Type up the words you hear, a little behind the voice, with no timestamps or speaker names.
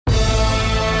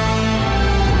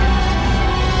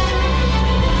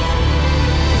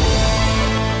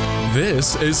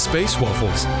This is Space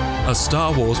Waffles, a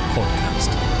Star Wars podcast.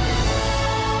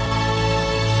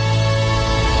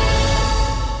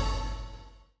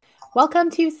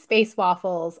 Welcome to Space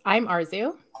Waffles. I'm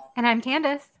Arzu. And I'm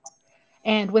Candace.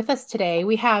 And with us today,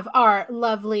 we have our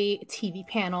lovely TV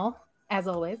panel, as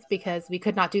always, because we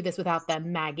could not do this without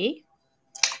them. Maggie.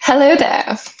 Hello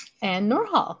there. And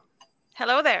Norhal.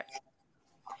 Hello there.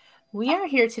 We are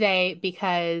here today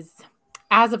because,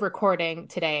 as of recording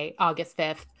today, August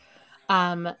 5th,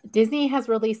 Disney has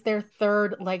released their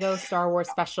third Lego Star Wars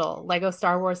special, Lego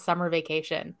Star Wars Summer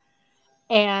Vacation.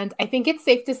 And I think it's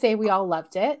safe to say we all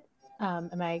loved it.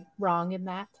 Am I wrong in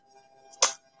that?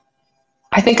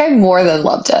 I think I more than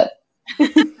loved it.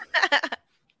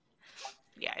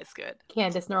 Yeah, it's good.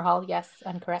 Candace, Norhal, yes,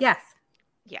 I'm correct? Yes.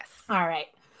 Yes. All right.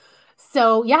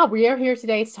 So, yeah, we are here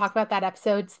today to talk about that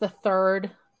episode. It's the third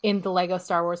in the Lego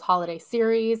Star Wars holiday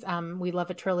series. We love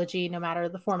a trilogy, no matter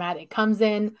the format it comes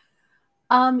in.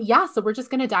 So we're just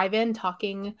going to dive in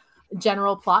talking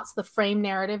general plots. The frame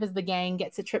narrative is the gang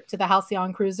gets a trip to the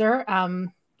Halcyon cruiser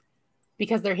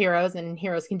because they're heroes and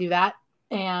heroes can do that.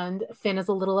 And Finn is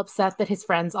a little upset that his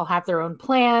friends all have their own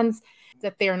plans,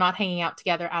 that they are not hanging out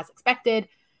together as expected.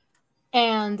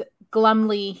 And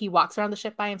glumly, he walks around the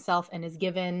ship by himself and is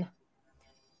given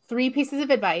 3 pieces of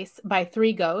advice by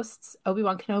 3 ghosts,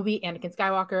 Obi-Wan Kenobi, Anakin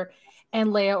Skywalker, and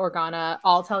Leia Organa,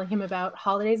 all telling him about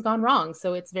holidays gone wrong.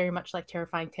 So it's very much like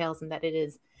Terrifying Tales in that it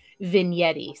is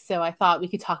vignette-y. So I thought we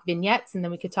could talk vignettes and then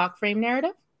we could talk frame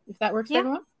narrative, if that works for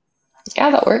everyone.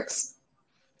 Yeah, that works.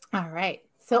 All right.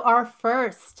 So our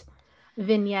first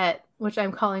vignette, which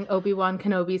I'm calling Obi-Wan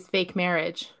Kenobi's Fake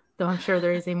Marriage, though I'm sure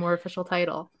there is a more official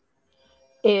title,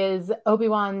 is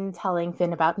Obi-Wan telling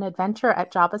Finn about an adventure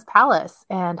at Jabba's palace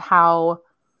and how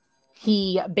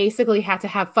he basically had to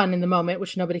have fun in the moment,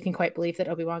 which nobody can quite believe that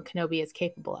Obi-Wan Kenobi is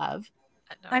capable of.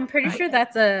 I'm pretty sure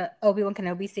that's a Obi-Wan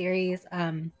Kenobi series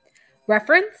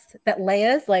reference that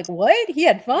Leia's like, what? He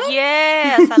had fun?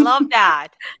 Yes, I love that.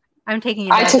 I'm taking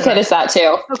it. I took it as that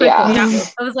too. Okay, Yeah. cool. Yeah.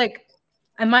 I was like,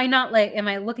 am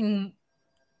I looking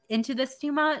into this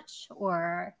too much?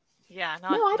 Or Yeah, No,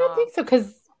 I don't think so,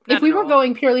 because if we were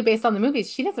going purely based on the movies,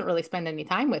 she doesn't really spend any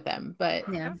time with him.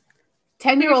 But yeah.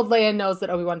 10-year-old Leia knows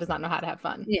that Obi-Wan does not know how to have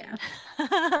fun. Yeah.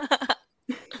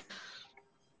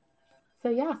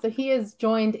 So he is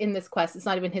joined in this quest. It's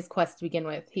not even his quest to begin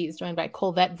with. He's joined by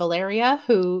Colvette Valeria,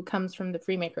 who comes from the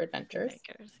Freemaker Adventures.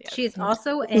 Yes. She's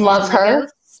also in Love her.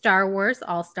 Star Wars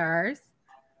All-Stars.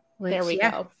 There we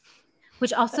go.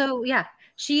 Which also,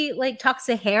 she like talks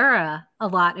to Hera a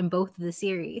lot in both of the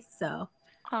series. So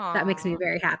that makes me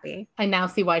very happy. I now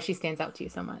see why she stands out to you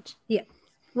so much. Yeah.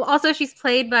 Well, also she's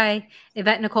played by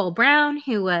Yvette Nicole Brown,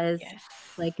 who was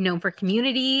like known for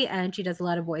Community, and she does a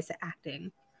lot of voice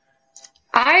acting.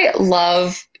 I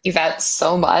love Yvette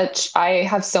so much. I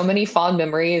have so many fond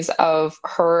memories of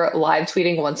her live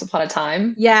tweeting Once Upon a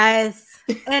Time. Yes.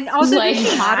 And also Like, did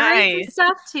she moderate nice. some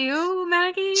stuff too,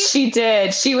 Maggie? She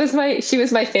did. She was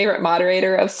my favorite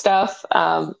moderator of stuff.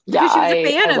 Because she was a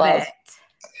fan of it.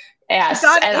 Yes,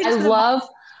 Got and into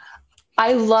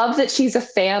I love that she's a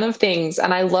fan of things,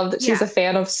 and I love that she's a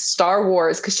fan of Star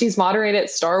Wars because she's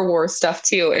moderated Star Wars stuff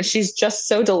too, and she's just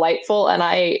so delightful. And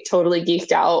I totally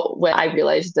geeked out when I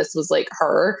realized this was like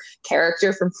her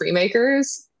character from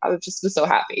Freemakers. I was so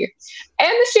happy,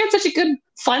 and she had such a good,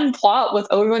 fun plot with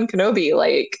Obi-Wan Kenobi.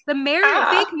 Like the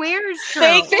fake marriage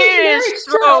trope. Fake marriage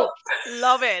trope.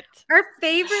 Love it. Our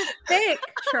favorite fake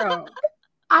trope.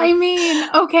 I mean,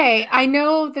 okay, I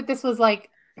know that this was like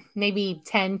maybe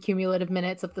 10 cumulative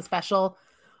minutes of the special,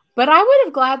 but I would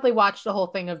have gladly watched the whole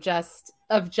thing of just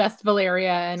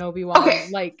Valeria and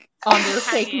Obi-Wan like on their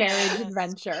fake marriage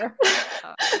adventure.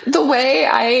 The way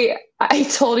I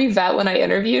told Yvette when I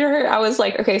interviewed her, I was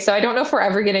like, okay, so I don't know if we're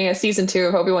ever getting a season 2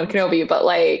 of Obi-Wan Kenobi, but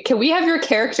like, can we have your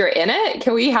character in it?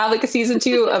 Can we have like a season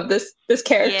 2 of this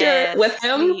character with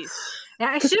him? Please.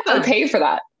 Yeah, I 'Cause should I would pay for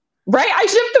that. Right? I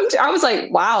shipped them to, I was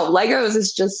like, wow, Legos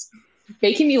is just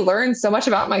making me learn so much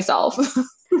about myself.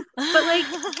 But like,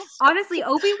 honestly,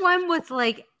 Obi-Wan was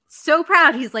like so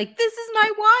proud. He's like, "This is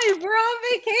my wife. We're on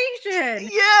vacation."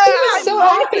 Yeah, He was so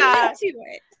happy. that. Into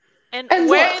it. And And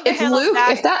where look, in the if hell Luke,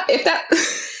 of that? if that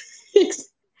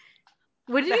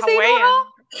What did The you say, Hawaiian. Noel?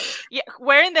 Yeah,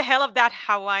 where in the hell of that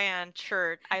Hawaiian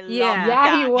shirt? I love Yeah.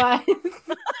 that. He was.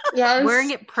 yes. Wearing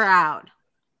it proud.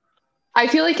 I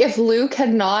feel like if Luke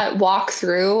had not walked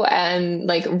through and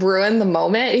like ruined the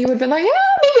moment, he would have been like,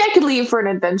 yeah, maybe I could leave for an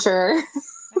adventure.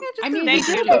 I mean, we Thank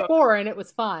did you. it before and it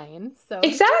was fine. So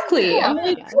Exactly. Yeah. I'm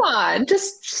like, come on,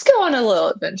 just go on a little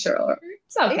adventure.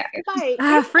 It's okay. It's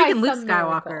by Freaking Luke some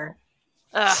Skywalker. miracle.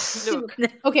 Luke.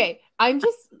 Okay, I'm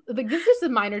just like, this is just a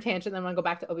minor tangent. Then I'm gonna go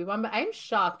back to Obi-Wan, but I'm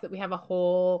shocked that we have a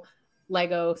whole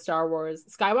Lego Star Wars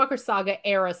Skywalker Saga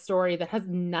era story that has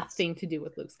nothing to do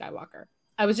with Luke Skywalker.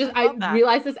 I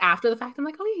realized this after the fact. I'm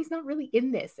like, oh yeah, he's not really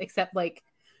in this except like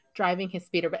driving his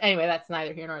speeder. But anyway, that's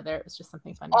neither here nor there. It's just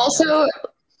something funny. Also,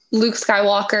 Luke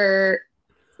Skywalker.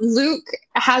 Luke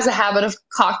has a habit of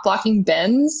cock blocking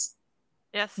Ben's.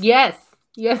 Yes.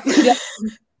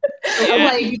 I'm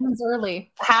like,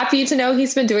 early. Happy to know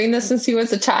he's been doing this since he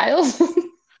was a child.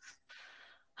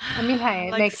 I mean,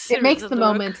 hey, Like, it makes the Luke.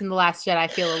 moment in The Last Jedi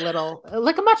feel a little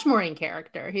like a much more in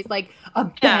character. He's like a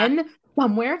Ben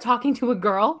somewhere talking to a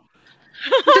girl.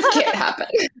 Just can't happen.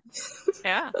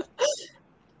 Yeah.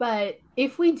 But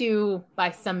if we do, by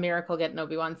some miracle, get an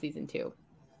Obi-Wan season 2,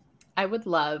 I would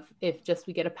love if just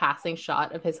we get a passing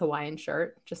shot of his Hawaiian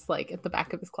shirt, just like at the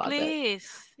back of his closet. Please.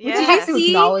 We Did just have you to see-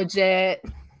 acknowledge it.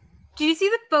 Did you see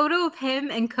the photo of him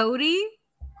and Cody?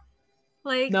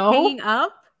 Like No. hanging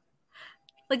up?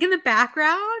 Like in the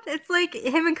background? It's like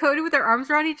him and Cody with their arms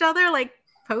around each other, like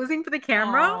posing for the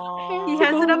camera. He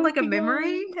has it up like a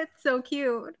memory. It's so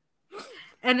cute.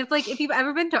 And if you've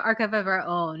ever been to Archive of Our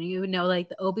Own, you would know like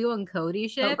the Obi-Wan Cody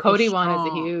ship. Cody is one is a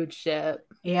strong. huge ship.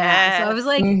 Yeah. So I was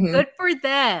like, Mhm. good for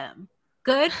them.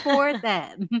 Good for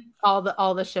them. All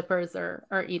the shippers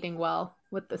are eating well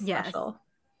with the Yes. special.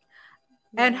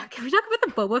 And can we talk about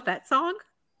the Boba Fett song?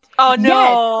 Oh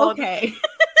no. Yes. Okay.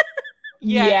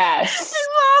 Yes.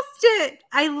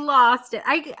 I lost it.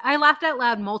 I laughed out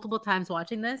loud multiple times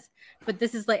watching this, but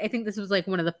this is like, I think this was like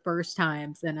one of the first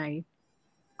times, and I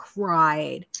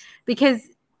cried because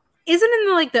isn't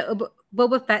in the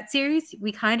Boba Fett series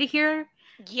we kind of hear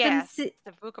Yes. them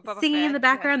The book of Boba singing in Fett, the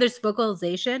background. There's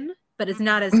vocalization, but it's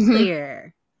not as Mhm.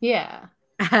 clear Yeah.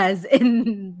 as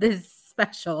in this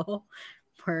special.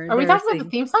 Where Are we they're talking about the singing.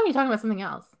 theme song? Or are you talking about something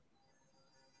else?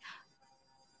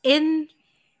 in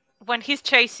When he's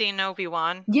chasing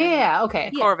Obi-Wan. Yeah. Okay.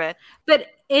 In Corvette. But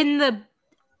in the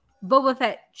Boba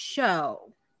Fett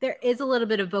show, there is a little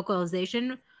bit of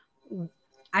vocalization.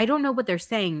 I don't know what they're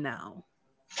saying though.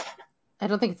 I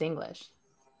don't think it's English.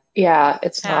 Yeah,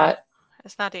 it's Yeah. not.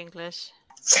 It's not English.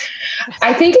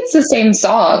 I think it's the same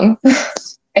song.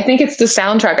 I think it's the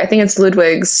soundtrack. I think it's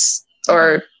Ludwig's,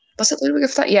 or was it Ludwig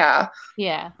of that? Yeah,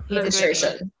 Yeah.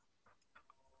 illustration.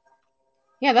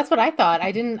 Yeah, that's what I thought.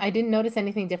 I didn't notice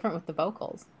anything different with the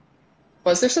vocals.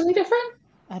 Was there something different?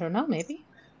 I don't know. Maybe.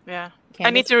 Yeah.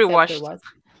 Candace need to said rewatch. there was.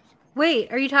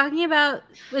 Wait, are you talking about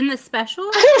in the special?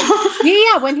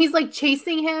 Yeah, when he's like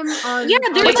chasing him on. Yeah,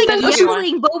 they're Like like the new one.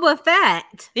 yelling Boba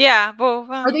Fett. Yeah. Boba.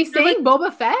 Are they saying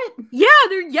Boba Fett? Yeah,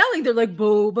 they're yelling. They're like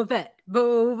Boba Fett,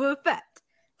 Boba Fett,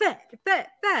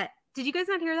 Fett. Did you guys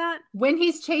not hear that? When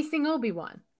he's chasing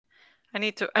Obi-Wan. I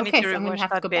need to Okay, so I'm rewatch gonna have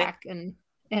to that go bit. back and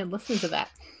listen to that.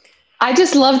 I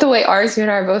just love the way ours, you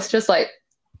and I are both just like,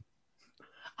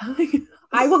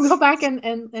 I will go back and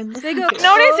listen They go, to it.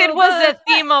 Notice it was Boba the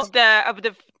theme of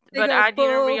the They but go, I didn't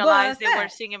Boba realize they were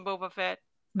Fett. singing Boba Fett.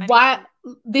 I While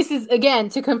this is again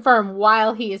to confirm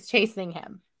while he is chasing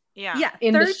him. Yeah. Yeah,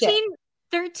 In the ship.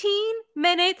 13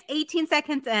 minutes, 18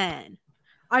 seconds in.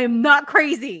 I am not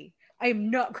crazy. Okay,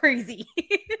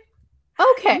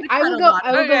 Okay, I will go.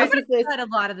 I will go Okay. listen to this Cut a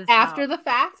lot of this after out. the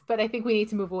fact, but I think we need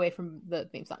to move away from the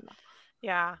theme song now.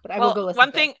 Yeah. But I will go listen.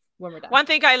 to this when we're done. One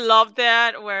thing I loved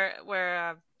that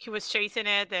where he was chasing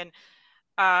it and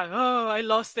I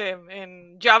lost him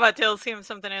and Jabba tells him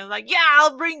something and like, yeah,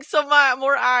 I'll bring some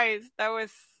more eyes. That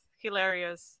was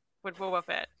hilarious with Boba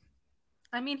Fett.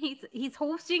 I mean, he's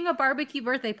hosting a barbecue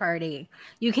birthday party.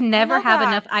 You can never love have that.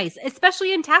 enough ice,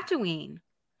 especially in Tatooine.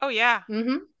 Oh yeah.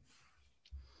 Mm-hmm.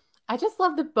 I just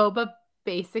love that Boba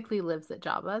basically lives at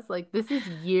Jabba's. Like this is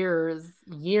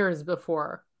years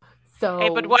before. So Hey,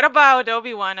 but what about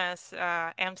Obi-Wan as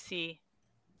MC?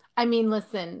 I mean,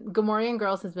 listen, Gamorrean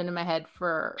Girls has been in my head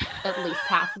for at least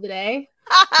half of the day.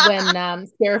 When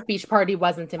Seraph Beach Party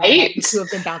wasn't in my head, the two have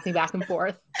been bouncing back and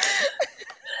forth.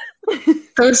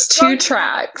 those two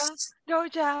tracks. Go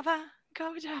Jabba.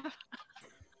 Go Jabba.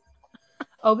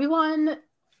 Obi-Wan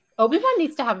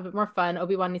needs to have a bit more fun.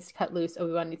 Obi-Wan needs to cut loose.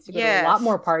 Obi-Wan needs to go to a lot Yes.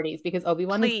 more parties because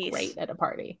Obi-Wan is Please. great at a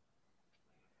party.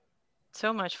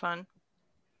 So much fun.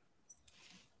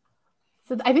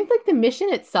 So I think like the mission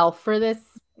itself for this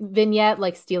vignette,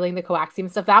 like stealing the coaxium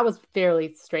stuff, that was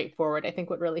fairly straightforward. I think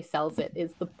what really sells it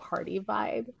is the party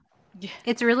vibe.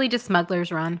 It's really just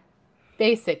Smuggler's Run.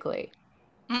 Basically.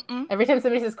 Mm-mm. Every time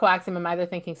somebody says coaxium, I'm either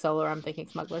thinking Solo or I'm thinking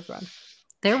Smuggler's Run.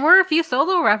 There were a few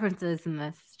solo references in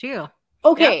this too.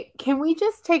 Okay, Can we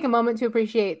just take a moment to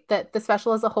appreciate that the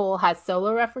special as a whole has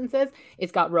Solo references?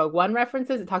 It's got Rogue One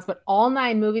references. It talks about all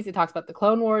 9 movies. It talks about the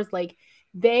Clone Wars. Like,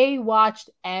 They watched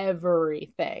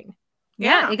everything.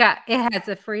 Yeah, it has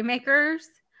the Freemakers.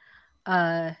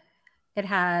 It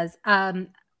has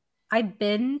I've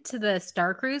been to the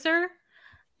Star Cruiser,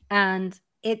 and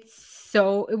it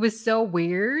was so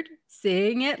weird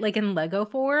seeing it like in Lego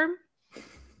form.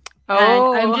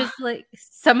 Oh, And I'm just like,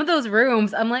 some of those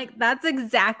rooms, I'm like, that's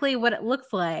exactly what it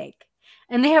looks like.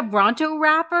 And they have Bronto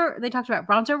wrapper. They talked about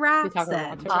Bronto wraps. talk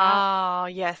about Bronto wraps. oh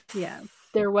yes, Yeah.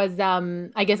 There was,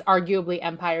 I guess, arguably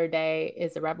Empire Day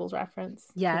is a Rebels reference.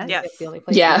 Yes. Yes. It's the only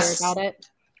place you hear about it.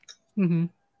 Mm-hmm.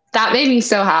 That made me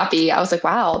so happy. I was like,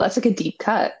 wow, that's like a deep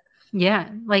cut. Yeah.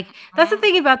 Like, that's the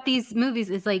thing about these movies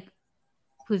is like,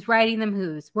 who's writing them,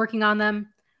 who's working on them.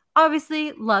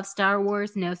 Obviously, love Star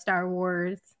Wars, no Star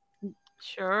Wars.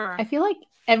 Sure. I feel like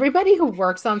everybody who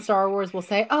works on Star Wars will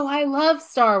say, oh, I love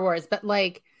Star Wars, but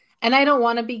like, and I don't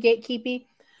want to be gatekeepy,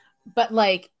 but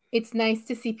like, it's nice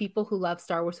to see people who love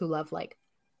Star Wars who love like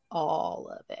all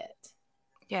of it.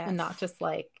 Yeah. And not just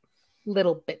like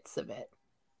little bits of it.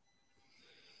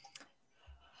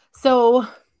 So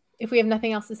if we have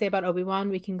nothing else to say about Obi-Wan,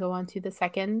 we can go on to the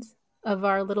second of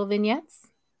our little vignettes.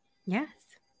 Yes.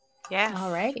 Yes.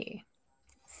 Alrighty.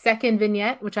 Second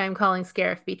vignette, which I am calling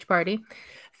Scarif Beach Party,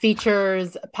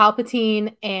 features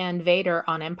Palpatine and Vader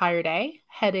on Empire Day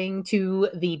heading to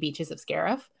the beaches of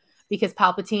Scarif because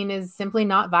Palpatine is simply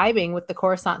not vibing with the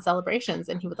Coruscant celebrations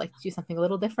and he would like to do something a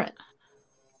little different.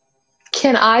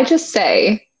 Can I just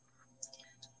say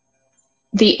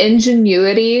the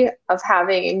ingenuity of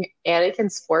having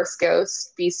Anakin's Force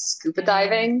Ghost be scuba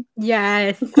diving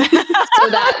Yes. so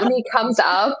that when he comes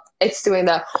up, it's doing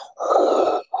the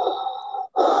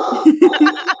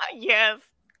Yes.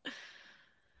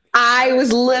 I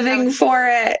was living for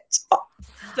it.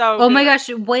 So Oh my good. gosh,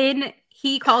 when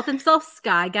he called himself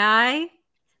Sky Guy.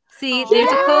 See, Oh, there's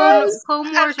a yes.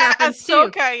 Clone Wars reference too.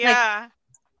 Ahsoka, yeah.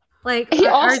 Like He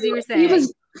also as you were he saying,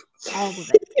 was all of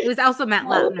it. It was also Matt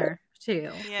Latner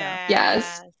too. Yeah.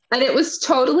 Yes. And it was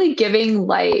totally giving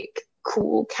like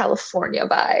cool California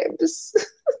vibes.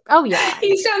 Oh yeah.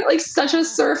 He sounded like such a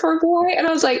surfer boy. And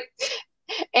I was like,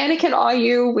 Anakin, are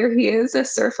you where he is a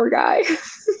surfer guy?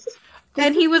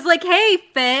 And he was like, "Hey,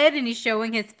 Finn," and he's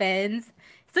showing his fins.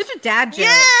 Such a dad joke. Yeah,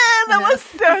 that you know? was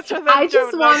such a I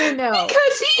just joke. want to know.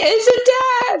 Because he is a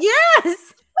dad.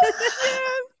 Yes.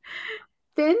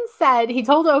 Finn said he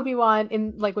told Obi-Wan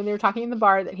in like when they were talking in the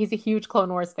bar that he's a huge Clone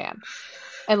Wars fan.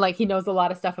 And like he knows a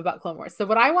lot of stuff about Clone Wars. So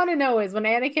what I want to know is when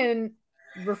Anakin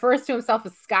refers to himself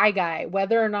as Sky Guy,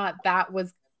 whether or not that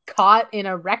was caught in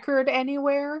a record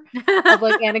anywhere of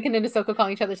like Anakin and Ahsoka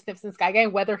calling each other Snips and Sky Guy,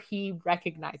 whether he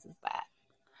recognizes that.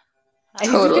 And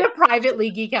he's Totally. just gonna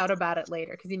privately geek out about it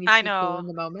later because he needs to I be cool know. in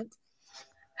the moment.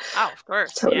 Oh, of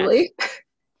course. Totally.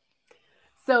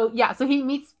 So yeah, so he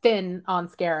meets Finn on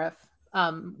Scarif,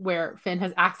 where Finn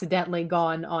has accidentally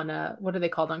gone on a what are they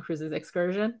called on cruises?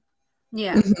 Excursion?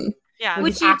 Yeah. Mhm. Yeah.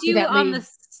 Which Which you do on accidentally- the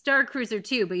Star Cruiser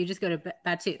too, but you just go to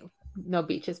Batu. No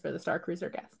beaches for the Star Cruiser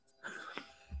guests.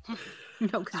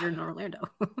 No, because you're in Orlando.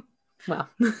 Well,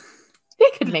 they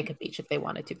could make a beach if they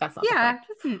wanted to. That's not the Yeah, point.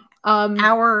 just an Um,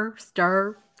 hour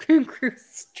Star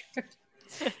Cruise trip.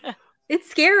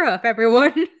 It's Scarif,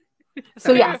 everyone.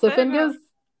 so yeah, so Fair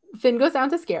Finn goes down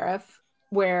to Scarif,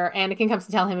 where Anakin comes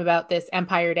to tell him about this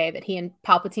Empire Day that he and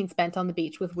Palpatine spent on the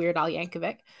beach with Weird Al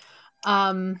Yankovic,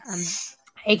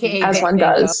 aka As Vic one Vanko.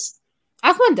 does.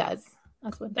 As one does.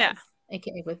 Yeah.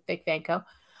 AKA with Vic Vanko.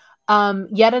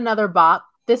 Yet another bop.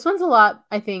 This one's a lot,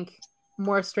 I think,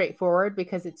 more straightforward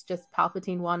because it's just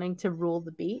Palpatine wanting to rule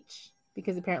the beach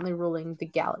because apparently ruling the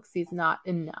galaxy is not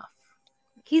enough.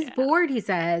 He's Yeah. bored, he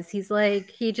says. He's like,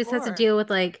 he just has to Bored. deal with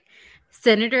like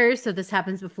senators. So this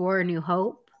happens before A New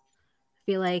Hope. I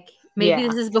feel like maybe Yeah.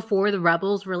 this is before the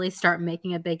rebels really start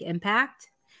making a big impact.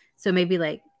 So maybe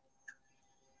like,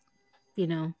 you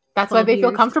know, That's why 12 they feel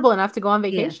years. comfortable enough to go on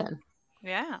vacation.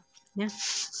 Yeah. Yeah.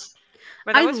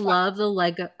 But that I was fun. love the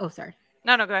Lego. Oh, sorry.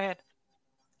 No, go ahead.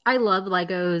 I love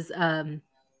Lego's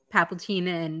Palpatine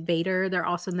and Vader. They're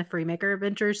also in the Freemaker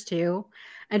Adventures too.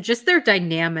 And just their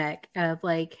dynamic of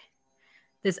like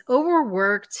this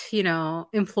overworked, you know,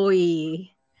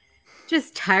 employee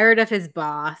just tired of his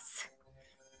boss.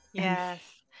 Yes.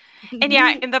 And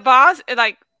yeah, in the boss,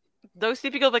 like those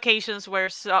typical vacations where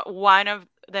one of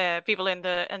the people in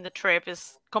the trip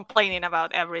is complaining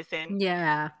about everything.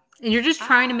 Yeah. And you're just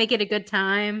trying to make it a good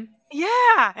time.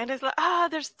 Yeah, and it's like,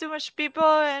 there's too much people,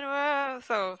 and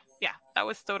so yeah, that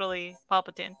was totally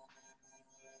Palpatine.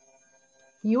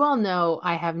 You all know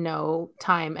I have no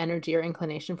time, energy, or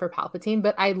inclination for Palpatine,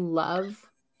 but I love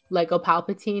Lego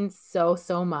Palpatine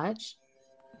so much.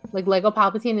 Like Lego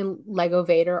Palpatine and Lego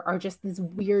Vader are just this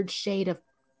weird shade of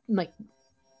like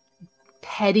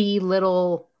petty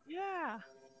little. Yeah.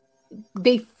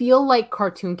 They feel like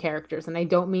cartoon characters, and I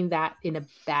don't mean that in a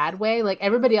bad way. Like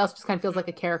everybody else just kind of feels like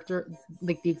a character,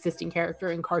 like the existing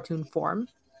character in cartoon form.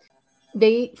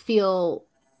 They feel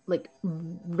like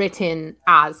written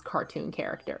as cartoon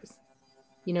characters.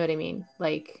 You know what I mean?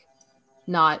 Like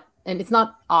not, and it's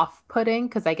not off-putting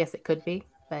because I guess it could be,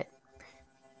 but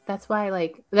that's why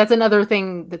like that's another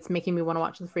thing that's making me want to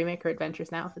watch the Freemaker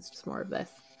Adventures now. If it's just more of this.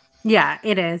 Yeah,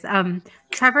 it is.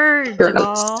 Trevor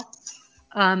Duvall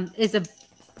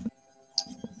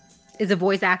is a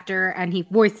voice actor, and he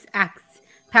voice acts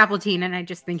Palpatine, and I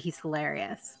just think he's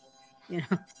hilarious. You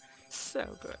know, So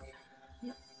good.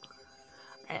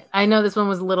 I know this one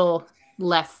was a little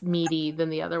less meaty than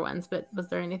the other ones, but was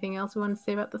there anything else we wanted to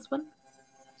say about this one?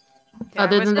 Yeah,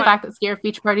 Other it was than the fun. fact that Scarif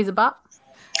Beach Party's a bop?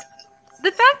 the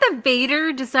fact that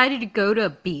Vader decided to go to a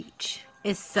beach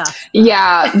is sus.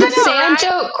 Yeah, the know, sand right?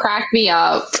 joke cracked me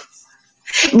up.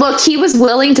 Look, he was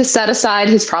willing to set aside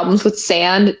his problems with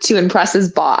sand to impress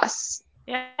his boss.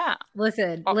 Yeah.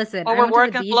 Listen. I Overwork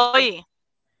went to the beach. employee.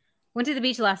 Went to the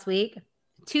beach last week.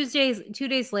 2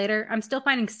 days later, I'm still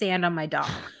finding sand on my dog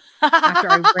after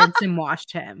I rinsed and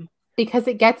washed him. Because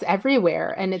it gets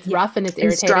everywhere and it's rough and it's It's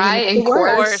irritating. dry and and it's the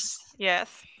worst. coarse.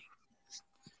 Yes.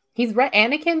 He's right.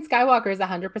 Anakin Skywalker is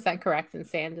 100% correct, and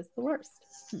sand is the worst.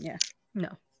 Yeah, no.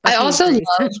 I But he also agrees.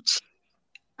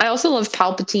 loved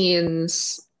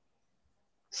Palpatine's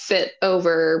fit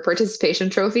over participation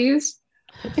trophies.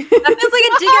 That feels like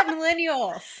a dig at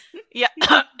millennials.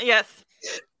 Yeah. Yes.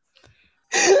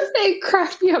 They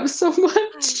cracked me up so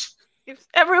much. If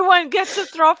everyone gets a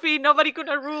trophy, nobody could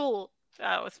rule.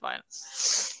 That was fun.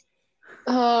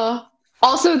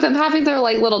 Also, them having their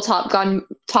like little Top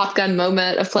Gun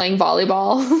moment of playing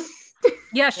volleyball.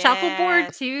 Yeah, shuffleboard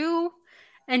Yes. too,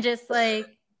 and just like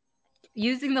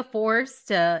using the Force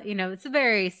to, you know, it's a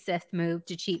very Sith move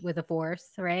to cheat with the Force,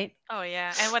 right? Oh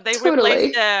yeah, and when they Totally.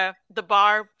 replaced the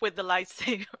bar with the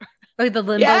lightsaber, Or the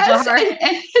limbo Yes, bar,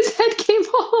 and his head came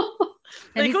off.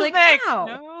 and he's who's like, next? "Ow."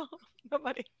 No,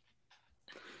 nobody.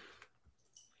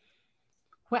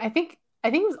 Well, I think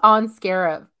it was on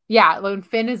Scarif. Yeah, when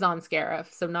Finn is on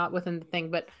Scarif, so not within the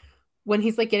thing, but when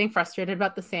he's like getting frustrated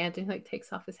about the sand and he like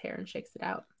takes off his hair and shakes it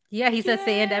out. Yeah, he says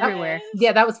sand everywhere. Yes.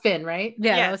 Yeah, that was Finn, right?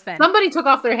 Yeah, Yes. that was fun. Somebody took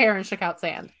off their hair and shook out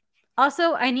sand.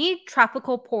 Also, I need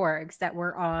tropical porgs that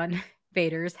were on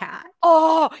Vader's hat.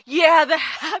 Oh yeah, the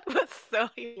hat was so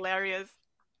hilarious.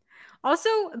 Also,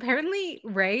 apparently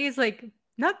Rey is like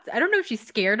not. I don't know if she's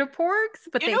scared of porgs,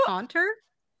 but You they know- haunt her.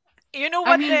 You know I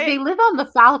what mean, they live on the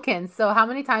Falcon, so how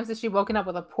many times has she woken up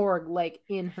with a porg like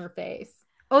in her face?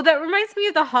 Oh, that reminds me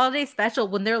of the holiday special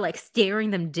when they're like staring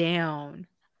them down.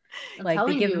 I'm Like they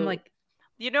telling give them you, like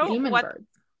You know demon what? birds.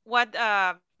 What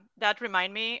that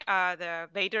remind me? The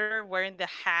Vader wearing the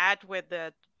hat with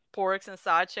the porks and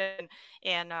such,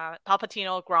 and Palpatine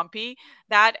all grumpy.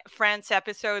 That Friends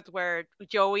episode where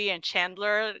Joey and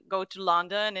Chandler go to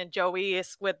London, and Joey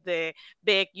is with the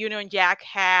big Union Jack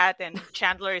hat, and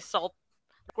Chandler is all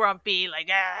grumpy, like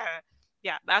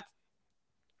yeah. That's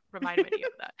reminded me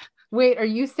of that. Wait, are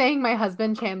you saying my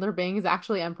husband Chandler Bing is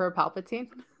actually Emperor Palpatine?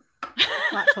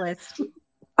 plot twist.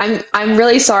 I'm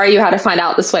really sorry you had to find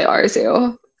out this way,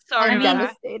 Arzu. Sorry, I'm mean,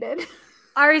 about that. devastated.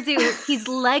 Arzu, he's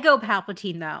Lego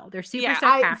Palpatine though. They're super Yeah.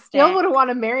 I sarcastic. still would want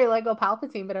to marry Lego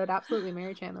Palpatine, but I would absolutely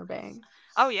marry Chandler Bing.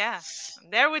 Oh yeah, I'm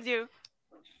there with you.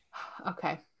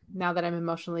 Okay, now that I'm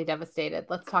emotionally devastated,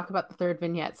 let's talk about the third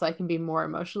vignette so I can be more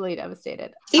emotionally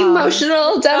devastated.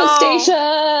 Emotional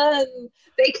devastation.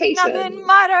 Vacation. Nothing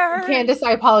matters. Candace,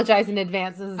 I apologize in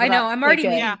advance. This is I know. about I'm to already take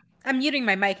a- muting. Yeah. I'm muting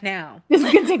my mic now. This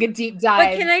is gonna take a deep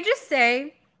dive. But can I just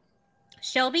say,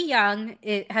 Shelby Young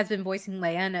has been voicing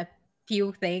Leia in a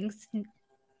few things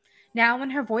now,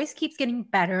 and her voice keeps getting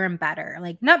better and better.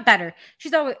 Like not better.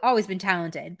 She's always been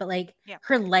talented, but like Yeah.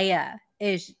 her Leia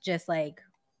is just like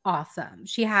awesome.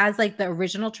 She has like the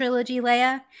original trilogy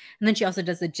Leia, and then she also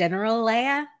does the general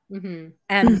Leia, Mhm.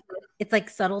 and it's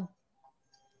like subtle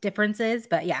differences,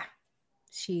 but yeah,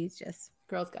 she's just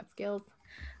Girls got skills.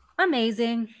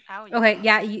 amazing. Oh, yeah. Okay,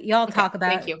 yeah, y'all Okay, talk about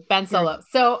Thank you, Ben Solo.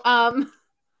 So,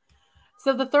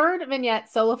 so the third vignette,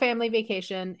 Solo Family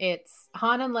Vacation. It's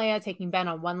Han and Leia taking Ben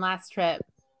on one last trip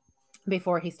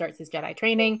before he starts his Jedi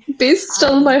training. Be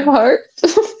still my heart.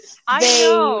 I They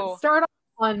know. start off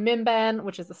on Mimban,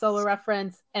 which is a Solo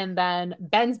reference, and then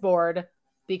Ben's bored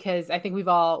because I think we've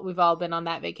all been on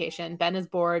that vacation. Ben is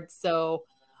bored, so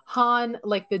Han,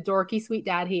 like the dorky sweet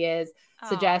dad he is,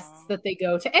 suggests Aw. that they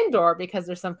go to Endor because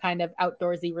there's some kind of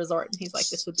outdoorsy resort, and he's like,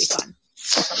 this would be fun.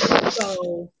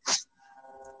 So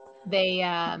they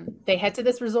head to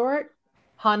this resort.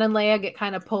 Han and Leia get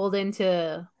kind of pulled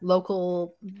into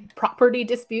local property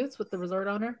disputes with the resort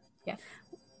owner. Yes.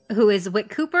 Who is Whit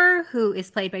Cooper, who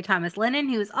is played by Thomas Lennon,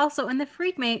 who is also in the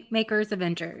Freakmakers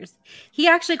Avengers. He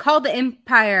actually called the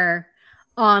Empire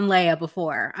on Leia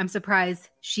before. I'm surprised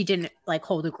she didn't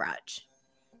hold a grudge.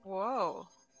 Whoa.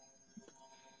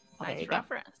 Nice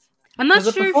reference. I'm not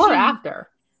sure before or after.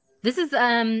 This is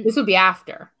This would be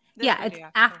after. It's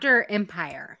after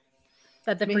Empire.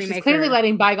 That the Freemaker. She's clearly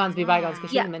letting bygones be bygones because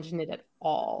she didn't mention it at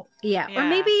all. Yeah. Or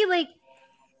maybe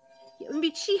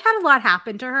she had a lot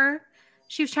happen to her.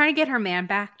 She was trying to get her man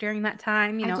back during that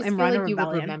time, and run a rebellion. You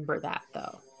would remember that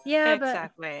though. Yeah,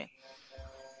 exactly.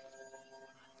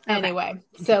 Anyway,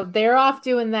 so they're off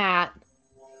doing that,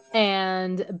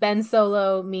 and Ben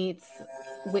Solo meets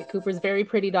Whit Cooper's very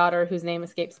pretty daughter, whose name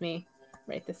escapes me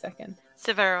right this second.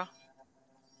 Severo,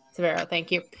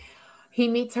 thank you. He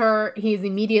meets her. He's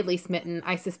immediately smitten.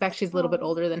 I suspect she's a little bit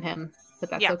older than him, but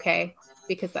that's okay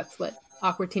because that's what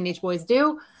awkward teenage boys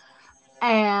do.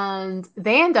 And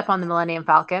they end up on the Millennium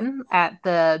Falcon at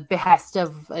the behest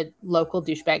of a local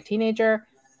douchebag teenager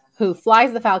who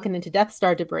flies the Falcon into Death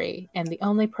Star debris. And the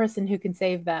only person who can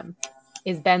save them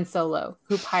is Ben Solo,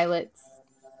 who pilots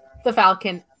the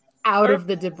Falcon out of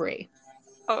the debris.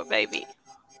 Oh, baby.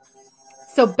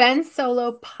 So Ben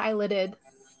Solo piloted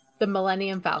the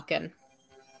Millennium Falcon.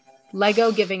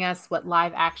 Lego giving us what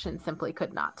live action simply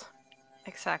could not.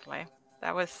 Exactly.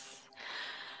 That was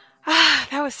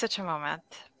such a moment.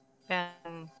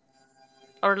 And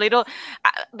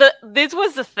this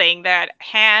was the thing that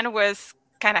Han was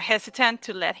kind of hesitant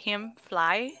to let him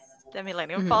fly the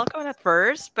Millennium Falcon at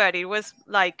first, but it was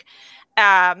like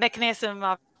a mechanism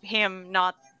of him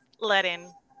not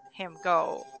letting him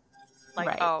go.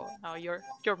 Oh no, you're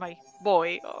my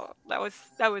boy. Oh, that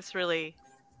was really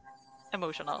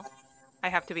emotional. I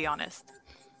have to be honest.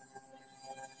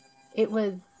 It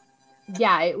was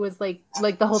like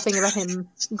the whole thing about him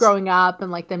growing up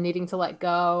and them needing to let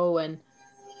go. And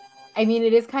I mean,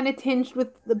 it is kind of tinged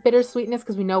with the bittersweetness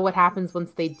because we know what happens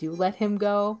once they do let him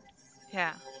go.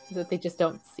 Yeah. That they just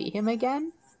don't see him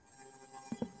again.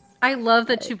 I love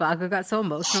that Chewbacca got so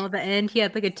emotional at the end. He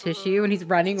had a tissue and he's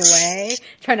running away,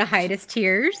 trying to hide his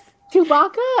tears.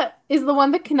 Chewbacca is the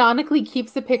one that canonically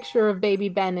keeps a picture of baby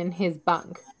Ben in his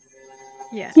bunk.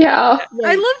 Yeah. Yeah.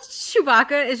 I love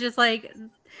Chewbacca is just like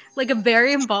a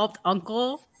very involved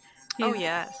uncle. Oh,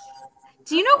 yes.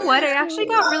 Do you know what? I actually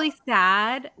got really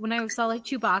sad when I saw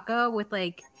Chewbacca with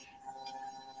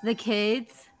the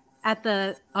kids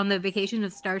on the vacation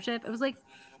of Starship. It was like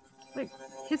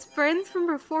his friends from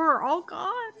before are all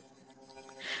gone.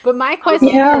 But my question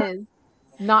is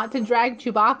not to drag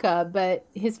Chewbacca, but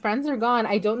his friends are gone.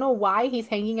 I don't know why he's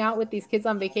hanging out with these kids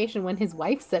on vacation when his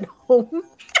wife's at home.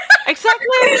 Exactly.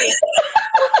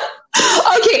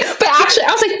 Okay, but actually,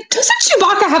 I was like, doesn't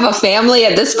Chewbacca have a family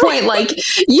at this point?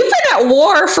 You've been at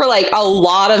war for a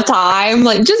lot of time.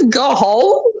 Just go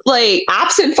home.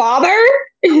 Absent father.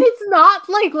 It's not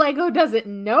like Lego doesn't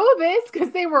know this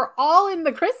because they were all in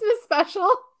the Christmas special.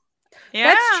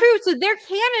 Yeah. That's true. So they're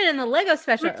canon in the Lego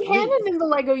special. They're canon in the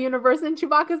Lego universe, and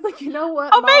Chewbacca's like, you know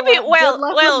what? Oh, maybe. Good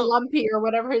luck with Lumpy or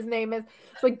whatever his name is.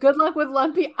 It's like, good luck with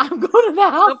Lumpy. I'm going to the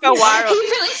house. He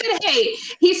really said, hey,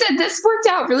 this worked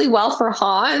out really well for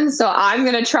Han, so I'm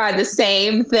going to try the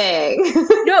same thing.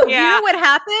 No, you know what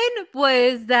happened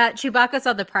was that Chewbacca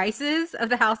saw the prices of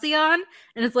the Halcyon,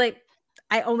 and it's like,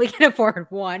 I only can afford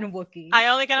one Wookiee. I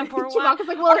only can afford one. Chewbacca's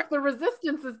like, well, if the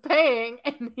Resistance is paying,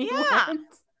 and he went.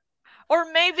 Or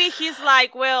maybe he's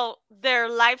like, well, their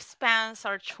lifespans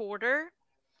are shorter,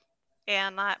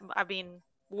 and I mean,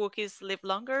 Wookiees live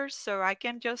longer, so I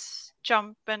can just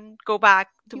jump and go back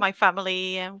to my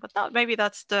family and whatnot. Maybe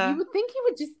that's the. You would think he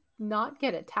would just not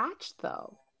get attached,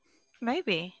 though.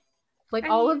 Maybe.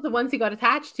 All of the ones he got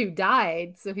attached to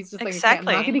died, so he's just like, okay, I'm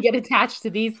not going to get attached to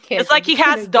these kids. It's like he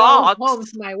has dogs. Go home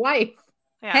to my wife.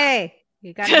 Yeah. Hey,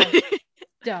 you got to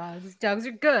dogs. Dogs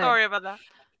are good. Sorry about that.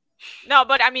 No,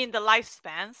 but I mean the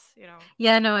lifespans,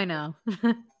 Yeah, no, I know.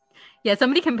 Yeah,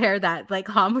 somebody compared that.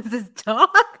 Han was his dog.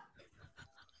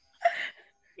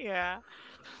 Yeah.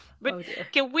 But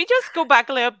can we just go back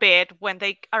a little bit when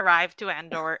they arrive to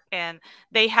Endor and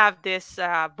they have this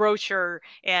brochure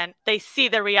and they see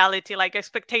the reality,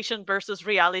 expectation versus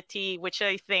reality, which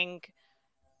I think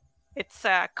it's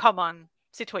a common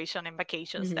situation in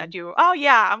vacations that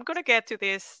I'm going to get to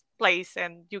this place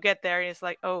and you get there and it's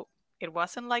like, oh, it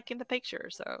wasn't like in the picture.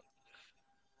 So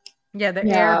yeah, the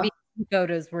Airbnb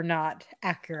photos were not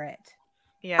accurate.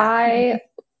 Yeah.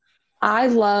 I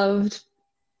loved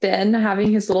Ben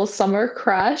having his little summer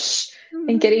crush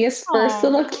and getting his first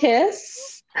little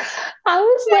kiss. I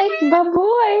was like, my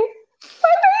boy.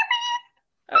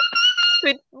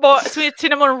 Sweet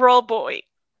cinnamon roll boy.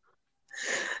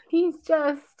 He's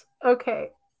just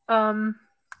okay. We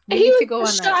He need to was go the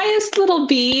on that. shyest little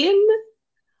bean.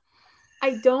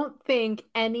 I don't think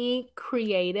any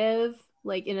creative,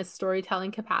 like in a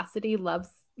storytelling capacity, loves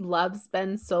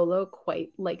Ben Solo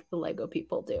quite like the Lego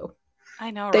people do.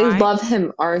 I know, They right? love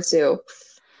him, Arzu.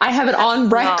 I have it on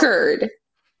record.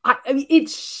 I mean, it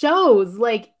shows.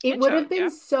 Like it would have been yeah.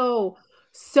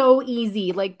 so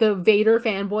easy. Like the Vader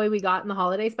fanboy we got in the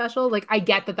holiday special. Like I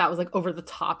get that was like over the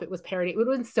top. It was parody. It would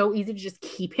have been so easy to just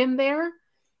keep him there,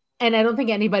 and I don't think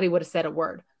anybody would have said a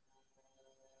word.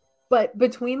 But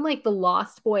between like the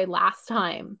Lost Boy last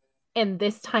time and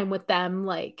this time with them,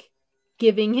 like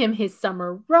giving him his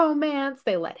summer romance,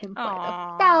 they let him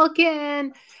fly the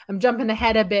Falcon. I'm jumping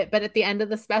ahead a bit, but at the end of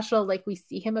the special, like we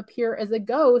see him appear as a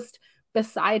ghost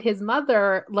beside his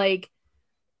mother. Like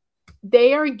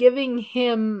they are giving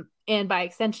him, and by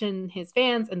extension his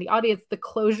fans and the audience, the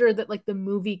closure that like the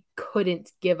movie couldn't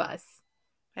give us.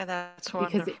 Yeah, that's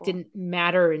wonderful. Because it didn't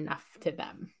matter enough to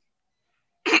them.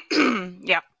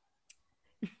 Yeah.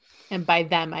 And by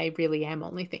them, I really am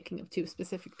only thinking of two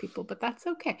specific people, but that's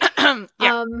okay.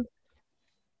 Yeah.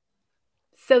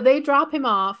 So they drop him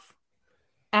off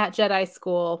at Jedi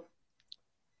school,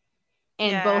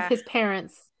 and both his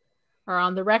parents are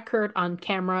on the record, on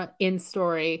camera, in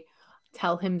story,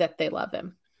 tell him that they love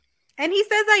him. And he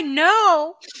says, I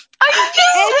know. I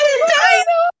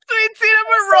know. Sweet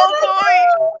cinnamon roll boy.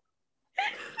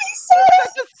 He's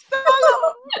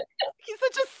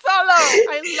such a Solo.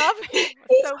 I love him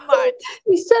so much.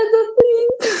 He said the thing.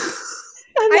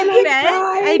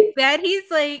 I bet he's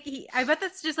like, I bet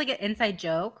that's just like an inside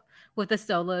joke with the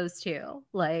Solos too.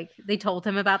 Like they told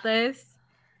him about this,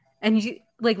 and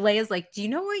like Leia's like, do you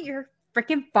know what your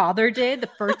freaking father did the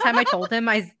first time I told him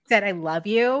I said I love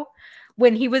you?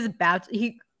 When he was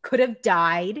he could have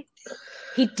died.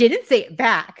 He didn't say it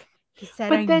back. He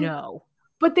said, I know.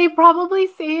 But they probably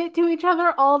say it to each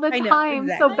other all the time.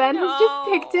 Exactly. So Ben has just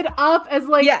picked it up as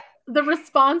like the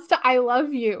response to I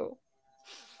love you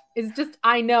is just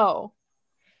I know.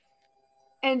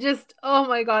 And just, oh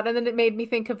my God. And then it made me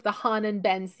think of the Han and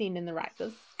Ben scene in The Rise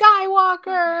of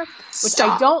Skywalker, which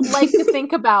I don't like to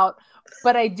think about,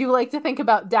 but I do like to think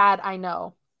about Dad, I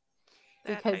know.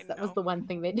 Because that was the one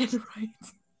thing they did right.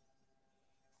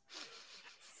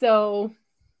 So,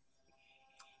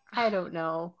 I don't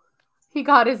know. He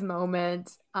got his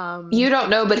moment. You don't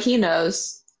know, but he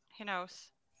knows. He knows.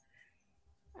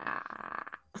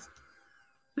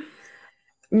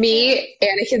 Me,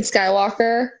 Anakin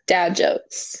Skywalker, dad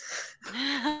jokes.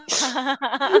 Maggie's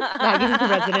the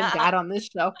resident dad on this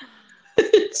show.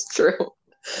 It's true.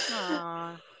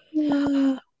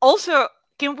 Also,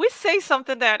 can we say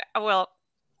something that, well,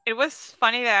 it was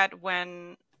funny that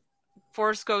when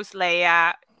Force Ghost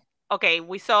Leia, okay,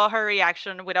 we saw her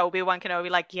reaction with Obi-Wan Kenobi,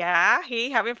 like, yeah, he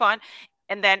having fun.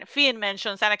 And then Finn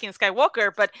mentions Anakin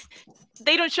Skywalker, but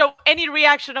they don't show any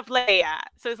reaction of Leia.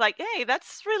 So it's like, hey,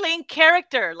 that's really in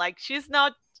character. Like, she's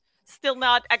still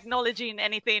not acknowledging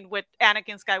anything with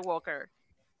Anakin Skywalker.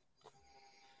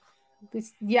 I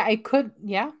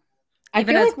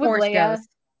feel like with Leia,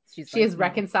 she has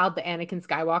reconciled the Anakin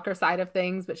Skywalker side of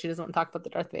things, but she doesn't want to talk about the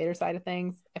Darth Vader side of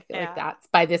things. I feel like that's,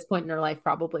 by this point in her life,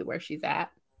 probably where she's at.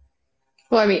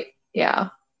 Well, I mean, yeah.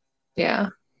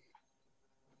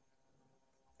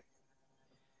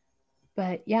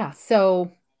 But yeah,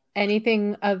 so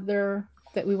anything other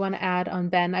that we want to add on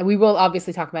Ben? We will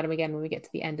obviously talk about him again when we get to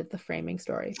the end of the framing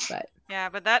story. But yeah,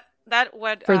 but that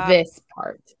what for this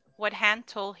part, what Han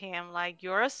told him, like,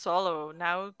 you're a Solo,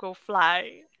 now go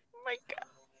fly. Oh my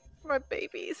God, my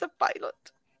baby is a pilot.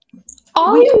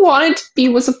 All he wanted to be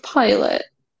was a pilot.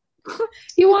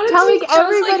 He wanted telling to be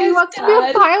everybody he wants to be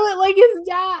a pilot like his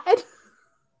dad.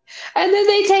 And then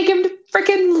they take him to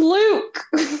freaking Luke.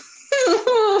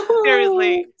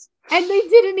 Seriously. And they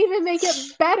didn't even make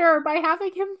it better by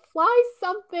having him fly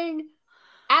something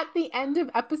at the end of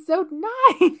episode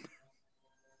 9.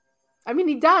 I mean,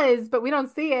 he does, but we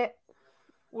don't see it.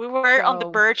 We were on the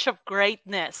verge of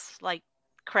greatness, like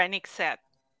Krennic said.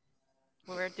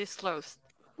 We were this close.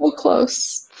 So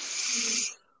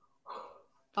close.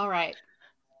 All right.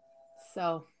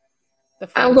 So,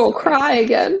 I'm going to cry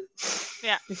again.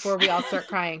 Yeah. Before we all start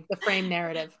crying, the frame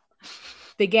narrative.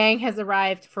 The gang has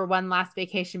arrived for one last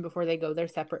vacation before they go their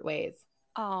separate ways.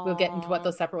 Aww. We'll get into what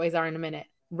those separate ways are in a minute.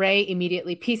 Rey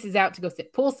immediately pieces out to go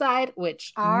sit poolside,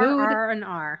 which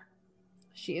R.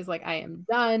 She is like, I am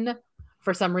done.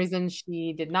 For some reason,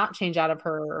 she did not change out of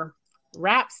her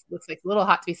wraps. Looks like a little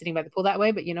hot to be sitting by the pool that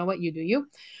way, but you know what? You do you.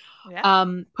 Yeah.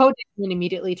 Poe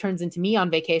immediately turns into me on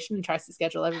vacation and tries to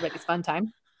schedule everybody's fun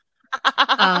time.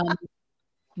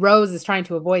 Rose is trying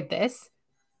to avoid this.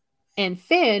 And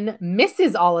Finn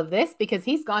misses all of this because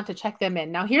he's gone to check them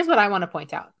in. Now, here's what I want to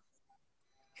point out.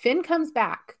 Finn comes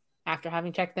back after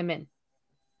having checked them in.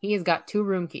 He has got 2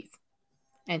 room keys.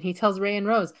 And he tells Ray and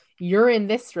Rose, you're in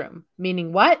this room.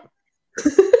 Meaning what?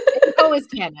 Poe is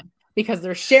canon because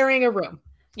they're sharing a room.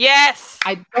 Yes.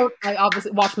 I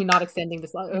obviously watch me not extending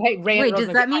this. Hey, Ray and Wait, Rose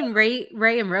does that mean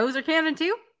Ray and Rose are canon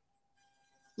too?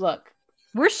 Look,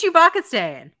 Where's Chewbacca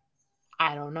staying?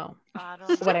 I don't know. I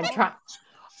don't What I'm know. trying.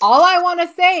 All I want to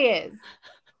say is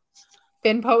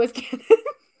Finn Poe is canon.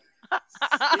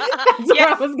 That's where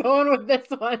I was going with this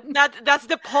one. That's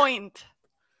the point.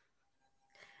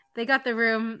 They got the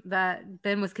room that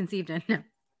Ben was conceived in.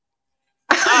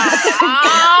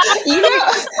 You know,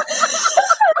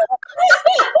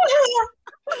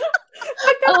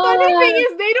 Like, the funny thing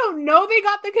is they don't know they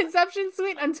got the conception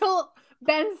suite until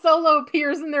Ben Solo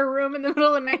appears in their room in the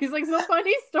middle of the night. He's like, so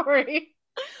funny story.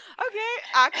 Okay,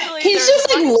 actually, he's there's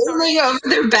just a like funny story. looming over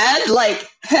their bed, like,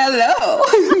 hello.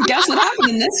 Guess what happened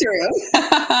in this room?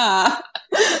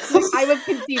 I was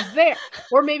conceived there.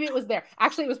 Or maybe it was there.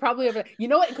 Actually, it was probably over there. You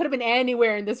know what? It could have been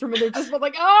anywhere in this room. And they're just both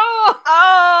like, oh!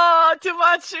 Oh, too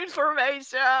much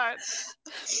information.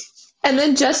 And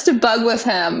then just to bug with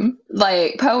him,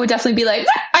 like, Poe would definitely be like,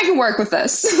 I can work with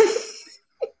this.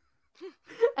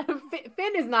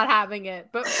 Finn is not having it.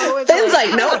 But Poe is Finn's like,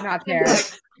 "Oh, nope. I'm not there.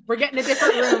 We're getting a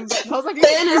different room. But Poe's like,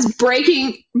 Finn is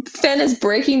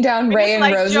breaking down Finn Ray is and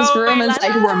like, Rose's Joe, room and it's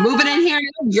like, we're moving in here,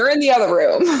 you're in the other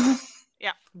room.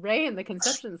 Ray in the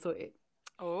conception suite.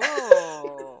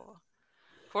 Oh.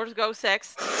 Force Go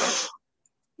Sex.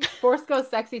 Force goes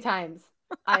sexy times.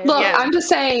 Look, Yeah. I'm just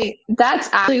saying that's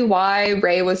actually why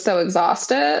Ray was so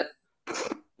exhausted.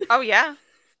 Oh, yeah.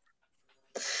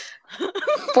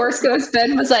 Force Ghost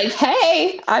Ben was like,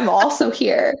 hey, I'm also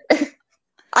here.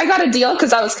 I got a deal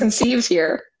because I was conceived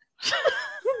here.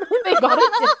 They got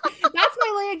that's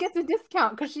why Leia gets a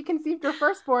discount because she conceived her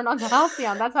firstborn on the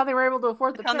Halcyon. That's how they were able to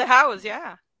afford the On the trip. house,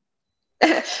 yeah.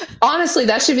 Honestly,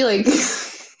 that should be like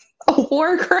a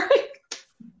war crime.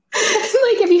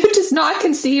 Like if you just not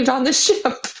conceived on the ship.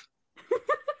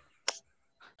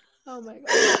 Oh my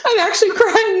god. I'm actually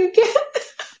crying again.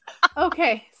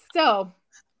 Okay, so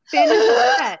Finn is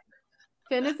upset.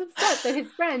 Finn is upset that his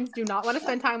friends do not want to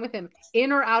spend time with him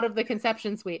in or out of the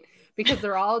conception suite because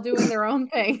they're all doing their own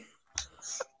thing.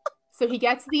 So he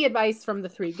gets the advice from the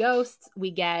 3 ghosts.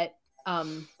 We get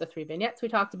the 3 vignettes we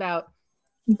talked about.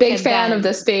 Big And fan then- of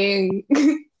this being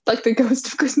like the ghost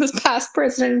of Christmas past,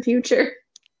 present, and future.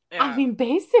 Yeah. I mean,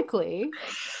 basically.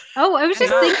 Oh, I was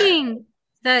just Yeah. thinking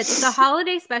that the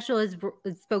holiday special is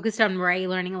focused on Ray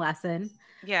learning a lesson.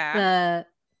 yeah.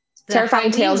 The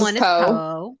Terrifying Halloween Tales one is is Poe.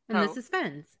 Poe, and the Poe.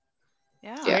 suspense.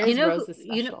 Yeah. Yeah. Where's You know, Rose's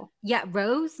you know, special? yeah,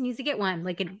 Rose needs to get one,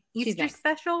 like an She's Easter next.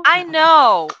 special. I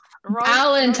know.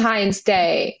 Valentine's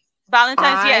Day.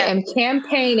 Valentine's, I yeah. am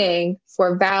campaigning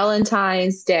for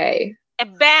Valentine's Day.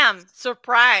 And bam!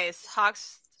 Surprise!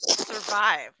 Hawks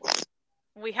survive.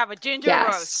 We have a ginger rose.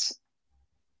 Yes.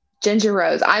 Ginger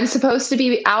Rose. I'm supposed to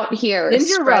be out here Ginger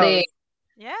spreading. Rose.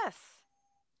 Yes.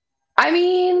 I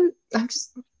mean,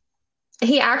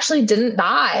 he actually didn't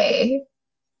die.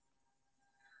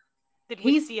 Did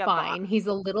we He's see a fine. box? He's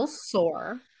a little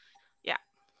sore. Yeah.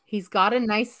 He's got a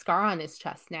nice scar on his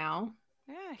chest now.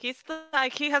 Yeah, he's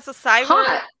like he has a cyber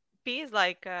Hot. piece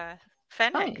like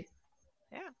Fennec. Fine.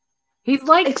 Yeah. He's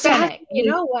like Exactly. Fennec. You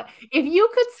know what? If you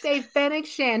could save Fennec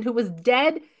Shand, who was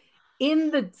dead in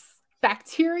the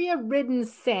bacteria-ridden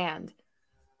sand,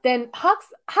 then Huck's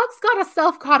got a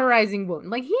self-cauterizing wound.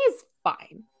 Like, he's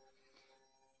fine.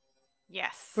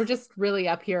 Yes. We're just really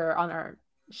up here on our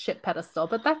shit pedestal,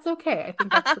 but that's okay. I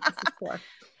think that's what this is for.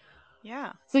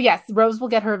 Yeah. So yes, Rose will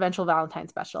get her eventual Valentine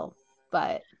special,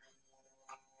 but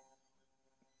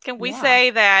Can we Yeah. say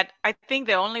that I think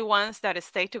the only ones that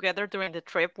stayed together during the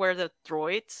trip were the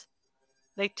droids?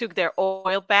 They took their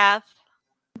oil bath.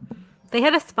 They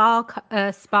had a spa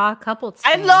couple.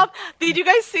 I stay. love. Did you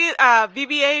guys see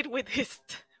BB-8 with his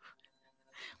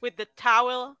with the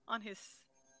towel on his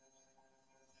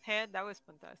head? That was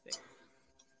fantastic.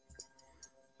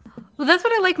 Well, that's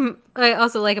what I like. I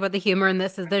also like about the humor in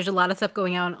this is there's a lot of stuff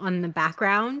going on the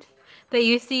background that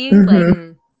you see,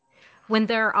 like when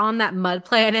they're on that mud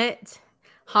planet.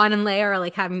 Han and Leia are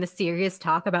like having the serious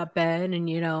talk about Ben and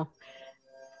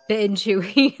Ben,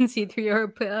 Chewie, and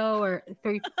C-3PO or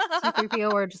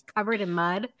C-3PO are just covered in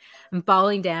mud and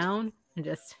falling down and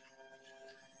just.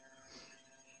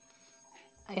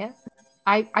 yeah.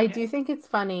 I do think it's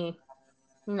funny.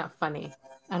 Not funny.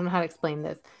 I don't know how to explain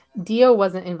this. Dio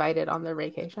wasn't invited on their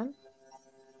vacation.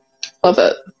 Love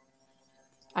it.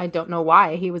 I don't know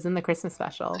why. He was in the Christmas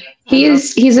special.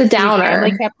 He's a downer.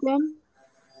 Family kept him.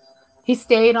 He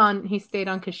stayed on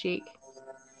Kashyyyk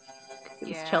because it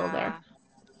was chill there.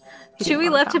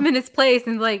 Chewie left him in his place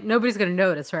and like nobody's gonna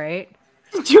notice, right?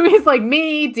 Chewie's like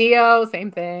me, Dio,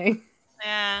 same thing.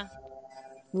 Yeah.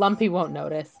 Lumpy won't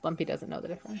notice. Lumpy doesn't know the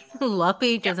difference.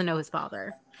 Lumpy doesn't know his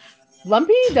father.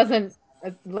 Lumpy doesn't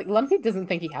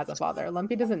think he has a father.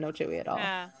 Lumpy doesn't know Chewie at all.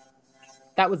 Yeah.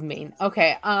 That was mean.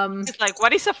 Okay. It's like,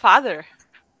 what is a father?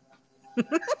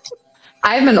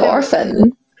 I'm an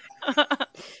orphan.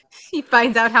 He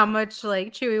finds out how much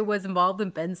like Chewie was involved in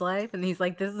Ben's life, and he's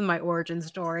like, "This is my origin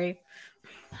story."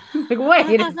 Like,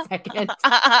 wait a second.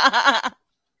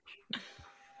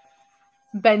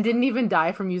 Ben didn't even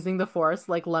die from using the Force.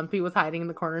 Like Lumpy was hiding in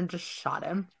the corner and just shot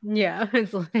him. Yeah,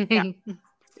 it's like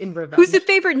in revenge. Who's the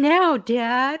favorite now,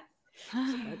 Dad?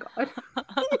 Oh my god.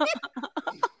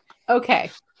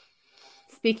 Okay.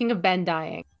 Speaking of Ben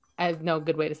dying, I have no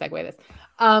good way to segue this.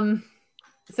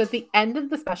 So at the end of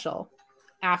the special,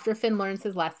 after Finn learns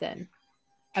his lesson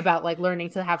about like learning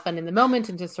to have fun in the moment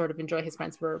and to sort of enjoy his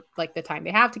friends for like the time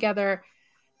they have together,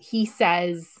 he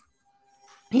sort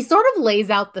of lays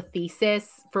out the thesis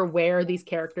for where these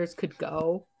characters could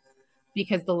go,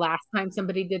 because the last time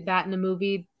somebody did that in a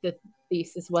movie, the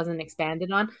thesis wasn't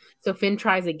expanded on. So Finn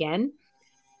tries again,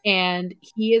 and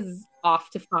he is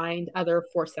off to find other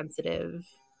Force sensitive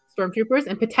stormtroopers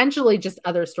and potentially just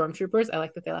other stormtroopers. I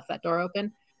like that they left that door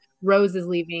open. Rose is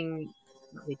leading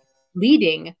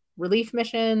relief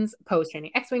missions. Poe's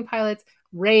training X-Wing pilots.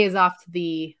 Rey is off to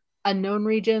the unknown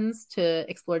regions to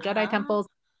explore Jedi temples.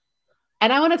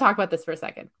 And I want to talk about this for a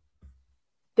second.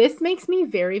 This makes me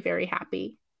very, very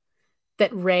happy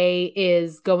that Rey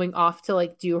is going off to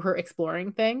like do her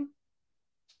exploring thing.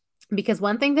 Because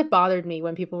one thing that bothered me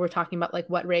when people were talking about like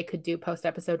what Rey could do post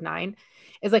episode 9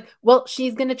 is like, well,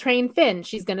 she's going to train Finn.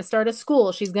 She's going to start a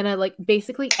school. She's going to like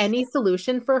basically any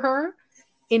solution for her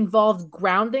involved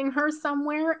grounding her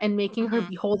somewhere and making her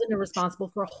beholden and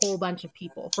responsible for a whole bunch of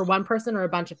people, for one person or a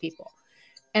bunch of people.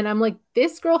 And I'm like,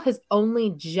 this girl has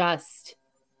only just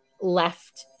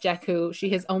left Jakku. She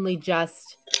has only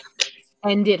just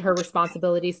ended her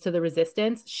responsibilities to the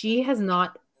Resistance. She has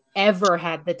not ever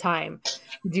had the time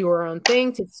to do her own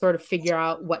thing, to sort of figure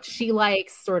out what she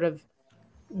likes, sort of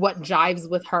what jives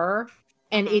with her.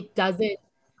 And it doesn't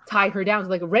tie her down. It's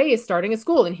like Rey is starting a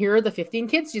school and here are the 15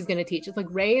 kids she's going to teach. It's like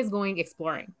Rey is going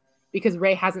exploring because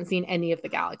Rey hasn't seen any of the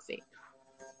galaxy.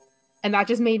 And that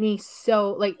just made me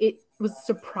so, like, it was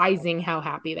surprising how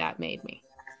happy that made me.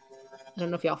 I don't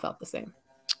know if y'all felt the same.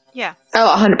 Yeah.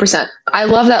 Oh, 100%. I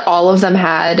love that all of them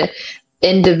had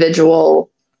individual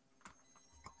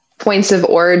points of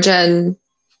origin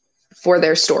for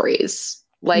their stories.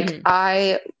 Like,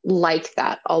 I like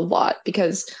that a lot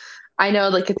because I know,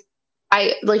 like,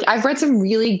 I've read some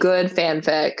really good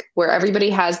fanfic where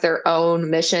everybody has their own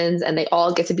missions and they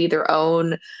all get to be their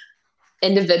own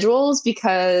individuals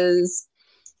because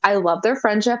I love their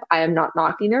friendship. I am not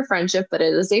knocking their friendship, but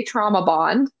it is a trauma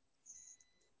bond.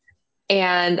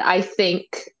 And I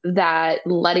think that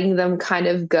letting them kind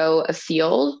of go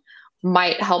afield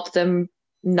might help them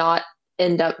not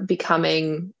end up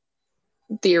becoming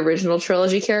the original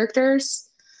trilogy characters.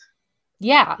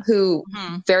 Yeah. Who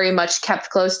very much kept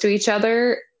close to each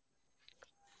other.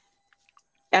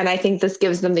 And I think this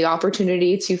gives them the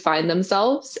opportunity to find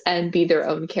themselves and be their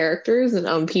own characters and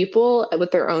own people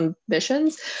with their own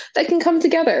missions that can come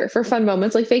together for fun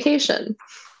moments like vacation.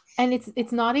 And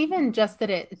it's not even just that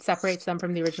it separates them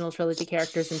from the original trilogy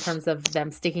characters in terms of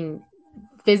them sticking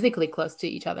physically close to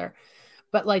each other.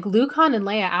 But like Luke, Han, and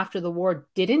Leia after the war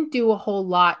didn't do a whole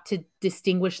lot to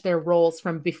distinguish their roles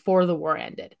from before the war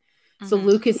ended. So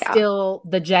Luke is still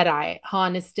the Jedi.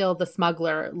 Han is still the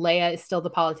smuggler. Leia is still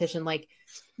the politician. Like,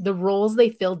 the roles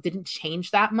they filled didn't change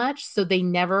that much. So they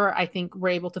never, I think, were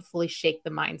able to fully shake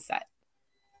the mindset.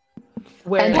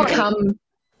 And become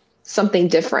something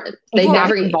different. They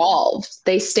never evolved.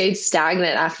 They stayed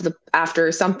stagnant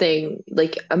after something,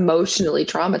 like, emotionally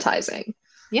traumatizing.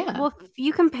 Yeah. Well, if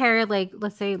you compare, like,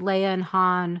 let's say Leia and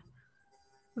Han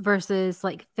versus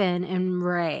like Finn and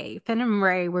Rey. Finn and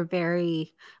Rey were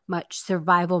very much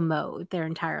survival mode their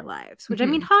entire lives, which I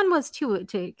mean, Han was to an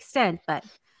extent, but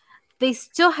they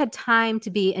still had time to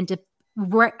be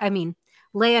I mean,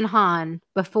 Leia and Han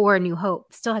before New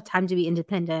Hope still had time to be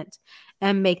independent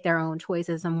and make their own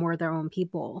choices and were their own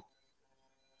people.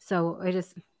 So I agree.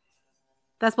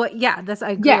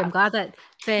 I'm glad that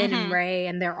Finn and Rey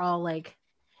and they're all like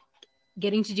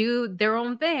getting to do their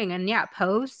own thing. And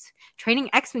Poe's training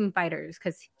X-Wing fighters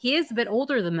because he is a bit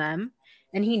older than them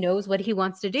and he knows what he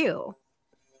wants to do.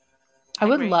 I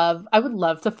would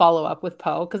love to follow up with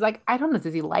Poe because, like, I don't know,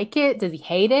 does he like it? Does he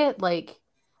hate it? Like,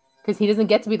 because he doesn't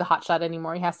get to be the hotshot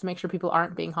anymore. He has to make sure people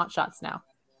aren't being hotshots now.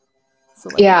 So,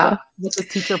 like, what's his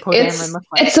teacher Poe Dameron look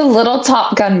like? It's a little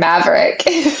Top Gun Maverick.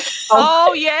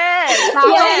 Oh yes, Top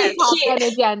Gun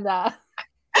agenda.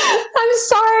 I'm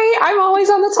sorry, I'm always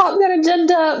on the Top Gun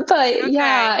agenda, but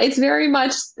yeah, it's very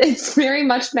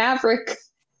much Maverick.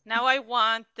 Now I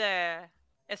want a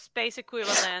space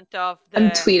equivalent of the I'm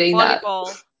tweeting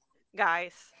volleyball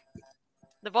guys.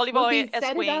 The volleyball He set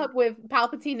S-wing. it up with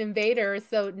Palpatine and Vader,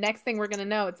 so next thing we're gonna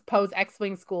know, it's Poe's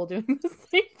X-wing school doing the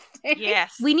same thing.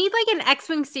 Yes, We need like an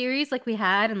X-wing series like we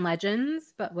had in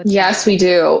Legends, but with Yes, we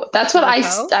do. That's what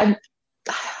Poe?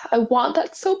 I want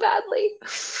that so badly.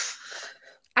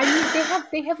 I mean,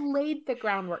 they have laid the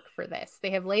groundwork for this. They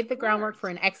have laid the groundwork for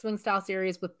an X-wing style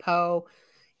series with Poe.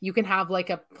 You can have like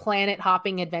a planet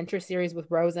hopping adventure series with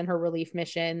Rose and her relief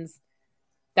missions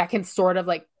that can sort of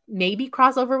like maybe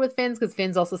cross over with Finn's, because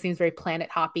Finn's also seems very planet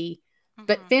hoppy.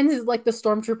 But Finn's is like the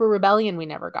Stormtrooper rebellion we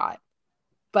never got.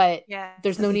 But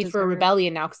there's no need for a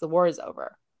rebellion now because the war is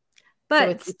over. But so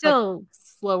it's still like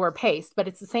slower paced, but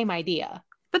it's the same idea.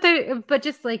 But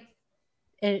just like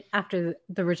after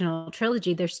the original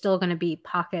trilogy, there's still going to be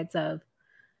pockets of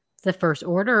the First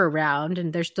Order around,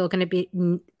 and they're still going to be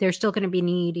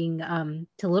needing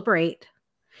to liberate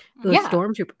those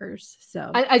stormtroopers.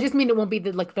 So I just mean it won't be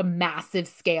the massive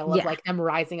scale of like them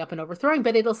rising up and overthrowing,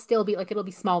 but it'll still be like, it'll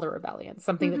be smaller rebellions,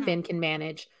 something that Finn can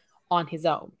manage on his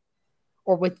own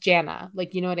or with Janna.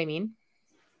 Like, you know what I mean?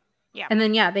 Yeah. And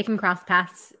then they can cross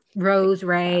paths. Rose,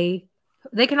 Rey,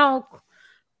 they can all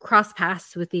cross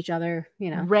paths with each other, you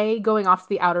know. Rey going off to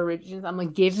the outer regions. I'm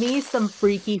like, give me some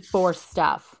freaky Force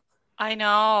stuff. I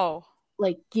know.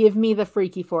 Like, give me the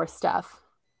freaky Force stuff.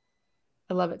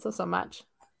 I love it so much.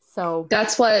 So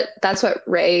that's what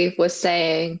Rey was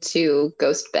saying to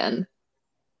Ghost Ben.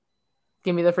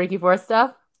 Give me the freaky Force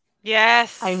stuff.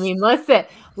 Yes. I mean, listen.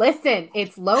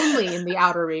 It's lonely in the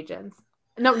outer regions.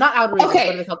 No, not outer regions. Okay.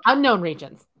 What are they called? Unknown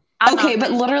regions. Okay, but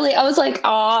literally, I was like,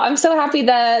 "Oh, I'm so happy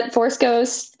that Force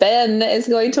Ghost Ben is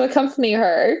going to accompany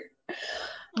her."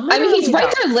 I mean, he's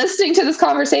right there listening to this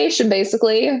conversation,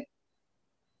 basically.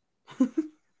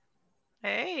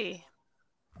 Hey.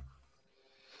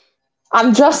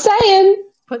 I'm just saying.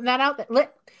 Putting that out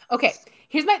there. Okay,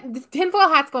 here's my tinfoil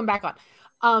hat's going back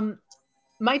on.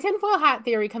 My tinfoil hat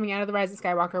theory coming out of The Rise of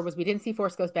Skywalker was we didn't see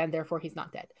Force Ghost Ben, therefore he's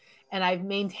not dead. And I've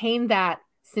maintained that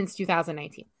since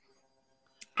 2019.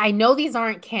 I know these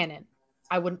aren't canon.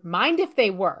 I wouldn't mind if they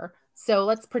were. So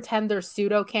let's pretend they're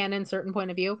pseudo-canon, certain point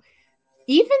of view.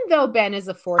 Even though Ben is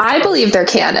a Force I Ghost, believe they're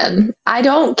canon. I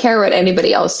don't care what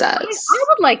anybody else says. I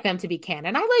would like them to be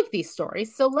canon. I like these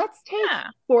stories. So let's take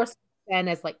Force Ben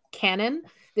as like canon.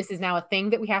 This is now a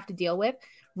thing that we have to deal with.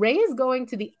 Rey is going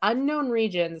to the unknown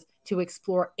regions to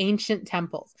explore ancient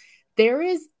temples. There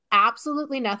is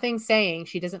absolutely nothing saying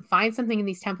she doesn't find something in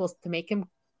these temples to make him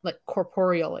like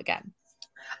corporeal again.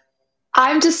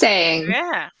 I'm just saying.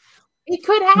 Yeah. It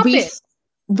could happen.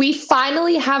 We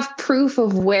finally have proof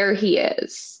of where he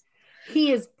is.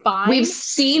 He is fine. We've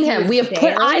seen him. We have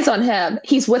put eyes on him.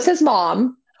 He's with his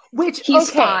mom. He's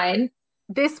fine.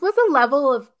 This was a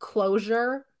level of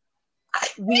closure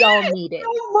we all needed.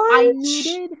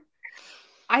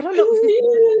 I don't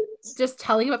know, just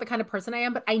telling you about the kind of person I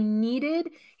am, but I needed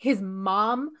his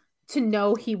mom to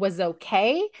know he was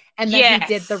okay and that he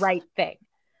did the right thing.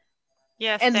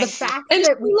 Yes, and the fact and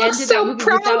that we ended so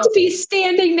proud to be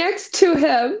standing next to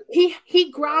him.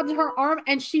 He grabbed her arm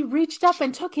and she reached up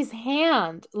and took his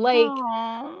hand. Like,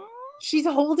 she's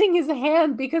holding his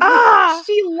hand because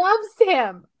she loves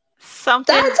him.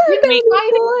 Something that's her baby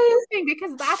boy.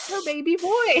 Because that's her baby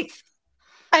boy.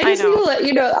 I just need to let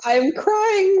you know I'm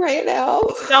crying right now.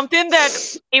 Something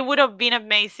that it would have been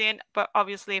amazing, but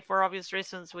obviously for obvious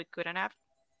reasons we couldn't have.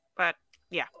 But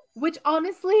yeah. Which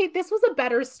honestly, this was a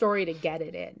better story to get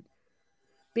it in.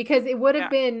 Because it would have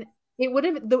been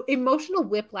the emotional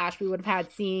whiplash we would have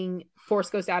had seeing Force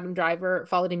Ghost Adam Driver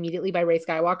followed immediately by Rey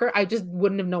Skywalker. I just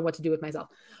wouldn't have known what to do with myself.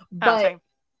 But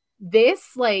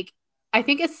this, like, I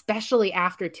think especially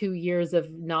after 2 years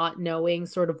of not knowing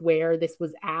sort of where this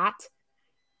was at,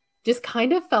 just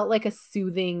kind of felt like a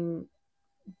soothing,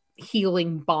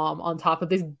 healing balm on top of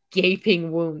this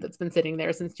gaping wound that's been sitting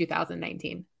there since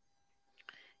 2019.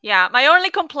 Yeah, my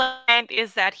only complaint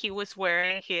is that he was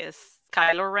wearing his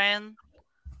Kylo Ren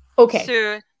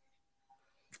suit.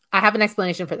 I have an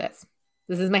explanation for this.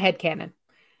 This is my headcanon.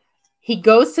 He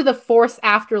goes to the Force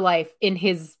afterlife in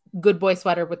his good boy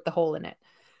sweater with the hole in it.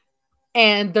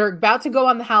 And they're about to go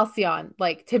on the Halcyon,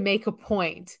 like, to make a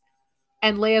point.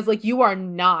 And Leia's like, you are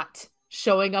not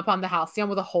showing up on the Halcyon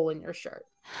with a hole in your shirt.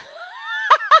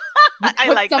 I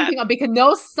Put like something that. on, because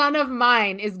no son of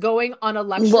mine is going on a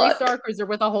luxury Star Cruiser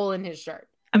with a hole in his shirt.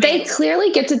 I mean, they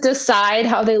clearly get to decide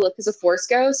how they look as a Force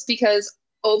ghost because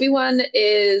Obi-Wan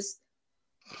is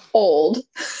old.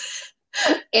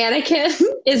 Anakin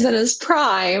is in his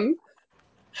prime.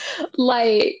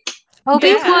 Like,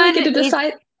 they clearly get to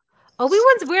decide.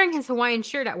 Obi-Wan's wearing his Hawaiian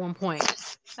shirt at one point.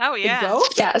 oh yeah. The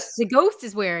ghost? Yes. The ghost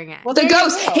is wearing it. Well, The there you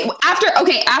ghost. go.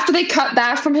 After they cut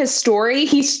back from his story,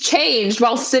 he's changed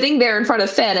while sitting there in front of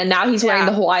Finn, and now he's wearing Yeah.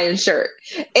 the Hawaiian shirt.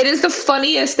 It is the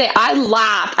funniest thing. I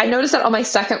laughed. I noticed that on my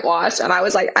second watch, and I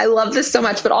was like, I love this so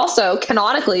much. But also,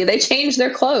 canonically, they changed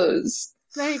their clothes.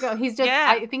 There you go. He's just, Yeah.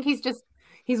 I think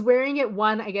he's wearing it,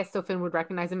 one, I guess, so Finn would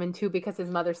recognize him, and two, because his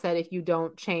mother said, if you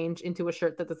don't change into a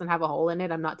shirt that doesn't have a hole in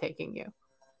it, I'm not taking you.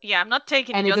 Yeah, I'm not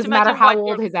taking And it. it Just doesn't matter imagine how what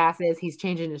old your- his ass is, he's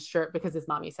changing his shirt because his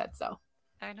mommy said so.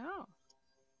 I know.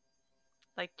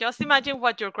 Like, just imagine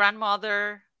what your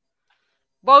grandmother,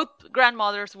 both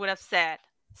grandmothers would have said,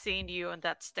 seeing you in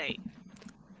that state.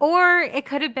 Or it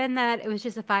could have been that it was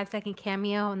just a 5-second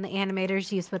cameo and the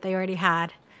animators used what they already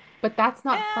had. But that's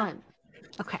not Yeah. fun.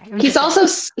 Okay. He's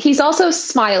also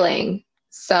smiling.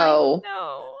 So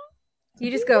No. You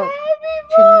just go.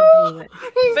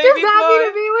 He's Baby just happy boy.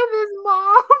 to be with his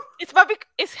mom.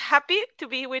 It's happy to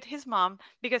be with his mom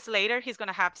because later he's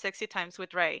gonna have sexy times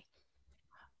with Rey.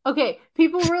 Okay,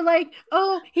 people were like,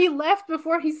 oh, he left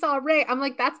before he saw Rey. I'm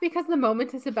like, that's because the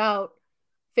moment is about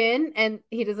Finn, and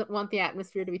he doesn't want the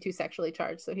atmosphere to be too sexually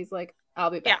charged. So he's like, I'll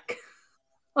be Yeah. back.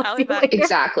 I'll see be you back. later.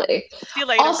 exactly. See you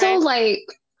later. Also, Rey. like,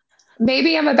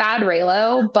 maybe I'm a bad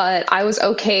Reylo, but I was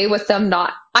okay with them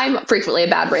not. I'm frequently a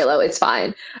bad Reylo. It's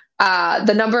fine.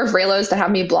 The number of Reylos that have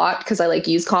me blocked because I like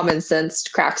use common sense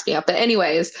cracks me up. But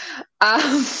anyways,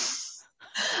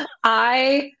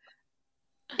 I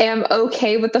am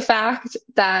okay with the fact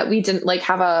that we didn't like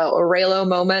have a Reylo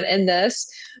moment in this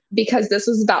because this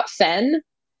was about Finn.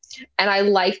 And I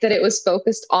like that it was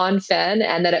focused on Finn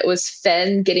and that it was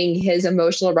Finn getting his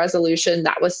emotional resolution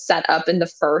that was set up in the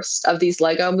first of these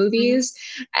Lego movies.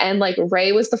 And like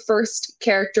Rey was the first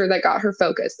character that got her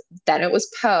focus. Then it was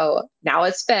Poe. Now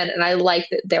it's Finn. And I like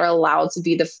that they're allowed to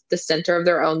be the center of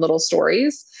their own little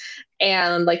stories.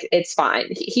 And like, it's fine.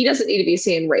 He doesn't need to be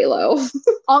seeing Reylo.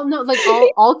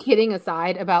 All kidding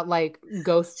aside about like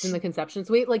ghosts in the conception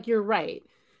suite, like you're right.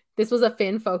 This was a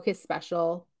Finn focused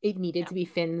special. It needed to be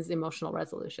Finn's emotional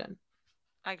resolution.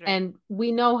 I agree. And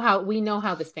we know how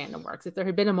this fandom works. If there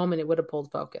had been a moment, it would have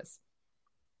pulled focus.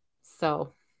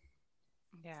 So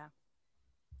yeah.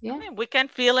 yeah. I mean, we can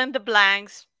fill in the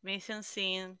blanks, mission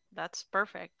scene. That's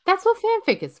perfect. That's what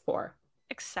fanfic is for.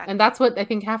 Exactly. And that's what I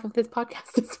think half of this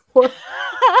podcast is for.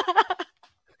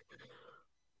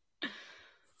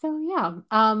 So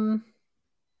yeah.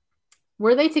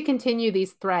 Were they to continue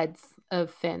these threads of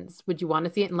Finn's, would you want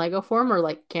to see it in Lego form or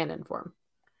like canon form?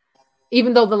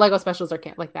 Even though the Lego specials are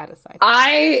like that aside.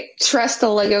 I trust the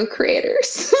Lego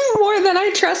creators more than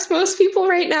I trust most people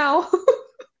right now.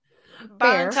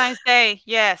 Valentine's Day,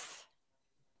 yes.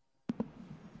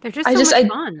 They're just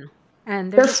fun.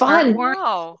 And they're just fun. heartwarming,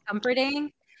 Wow.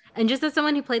 comforting. And just as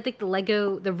someone who played like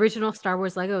the original Star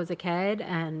Wars Lego as a kid,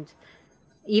 and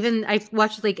even I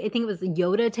watched like I think it was the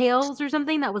Yoda Tales or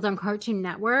something that was on Cartoon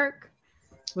Network,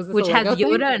 which has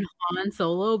Yoda and Han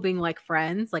Solo being like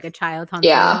friends, like a child Han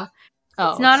Solo.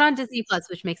 Oh, It's not on Disney Plus,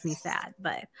 which makes me sad.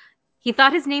 But he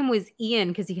thought his name was Ian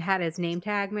because he had his name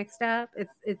tag mixed up. It's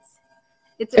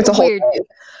a whole weird. thing.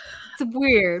 It's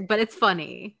weird, but it's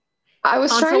funny. I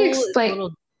was Han trying to Solo is a explain.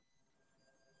 little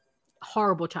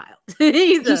horrible child.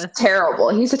 He's terrible.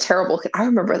 He's a terrible kid. I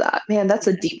remember that. Man, that's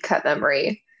a deep cut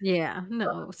memory. Yeah,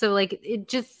 no. So like it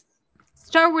just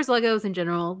Star Wars Legos in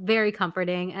general, very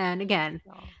comforting. And again,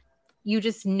 you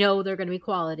just know they're gonna be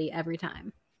quality every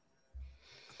time.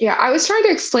 Yeah, I was trying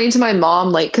to explain to my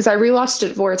mom, like, because I rewatched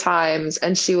it 4 times,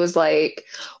 and she was like,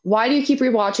 why do you keep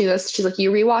rewatching this? She's like,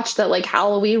 you rewatched that like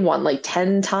Halloween one like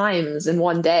 10 times in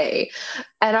one day.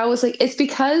 And I was like, it's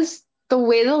because the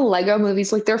way the Lego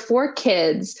movies, like they're for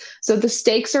kids, so the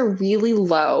stakes are really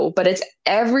low, but it's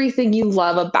everything you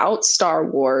love about Star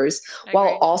Wars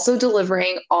while also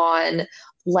delivering on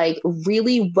like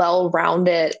really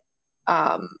well-rounded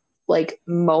like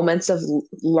moments of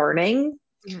learning.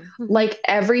 Mm-hmm. Like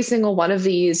every single one of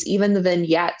these, even the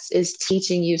vignettes, is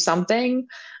teaching you something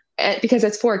because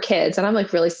it's for kids. And I'm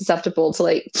like really susceptible to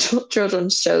like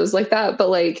children's shows like that. But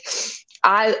like,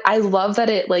 I love that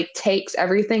it like takes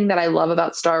everything that I love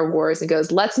about Star Wars and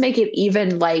goes, let's make it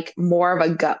even like more of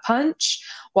a gut punch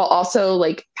while also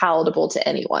like palatable to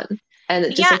anyone. And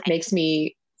it just like makes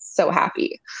me so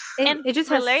happy. It just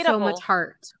has so much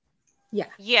heart. Yeah.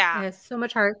 Yeah. It has so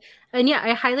much heart. And yeah,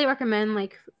 I highly recommend,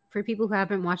 like, for people who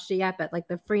haven't watched it yet, but like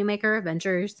the Freemaker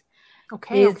Adventures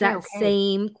is that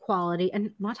same quality. And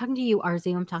I'm not talking to you,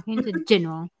 Arzu, I'm talking to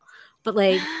General. But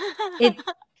like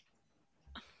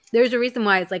there's a reason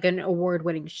why it's like an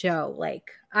award-winning show.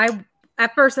 Like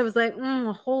at first I was like,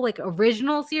 a whole like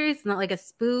original series, not like a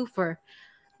spoof or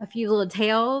a few little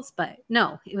tales, but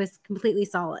no, it was completely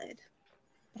solid.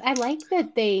 I like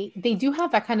that they do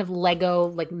have that kind of Lego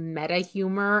like meta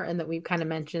humor, and that we've kind of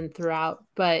mentioned throughout,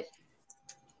 but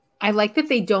I like that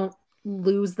they don't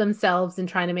lose themselves in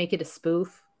trying to make it a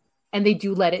spoof, and they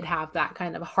do let it have that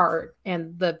kind of heart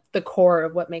and the core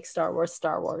of what makes Star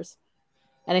Wars.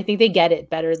 And I think they get it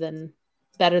better than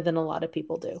a lot of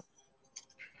people do.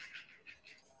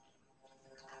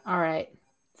 All right.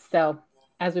 So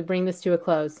as we bring this to a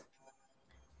close,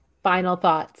 final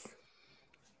thoughts.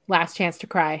 Last chance to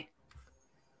cry.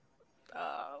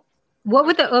 What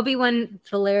would the Obi-Wan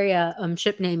Valeria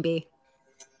ship name be?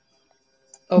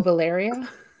 Valeria?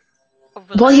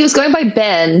 Well, he was going by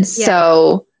Ben,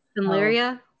 so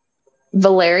Valeria?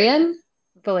 Valerian?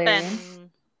 Valerian.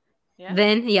 Yeah.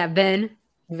 Ven, yeah, Ben.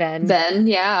 Ven,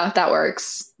 yeah, that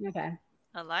works. Okay.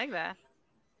 I like that.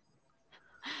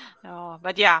 No,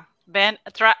 but yeah, Ben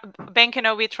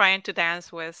Kenobi trying to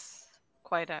dance was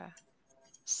quite a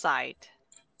sight.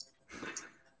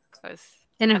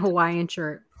 In a Hawaiian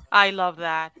shirt. I love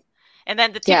that. And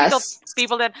then the typical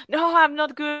people that, no, I'm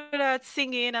not good at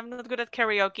singing, I'm not good at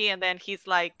karaoke, and then he's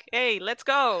like, hey, let's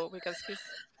go, because he's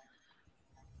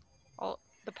all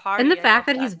the party. And the fact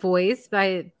that he's voiced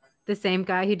by the same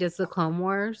guy who does the Clone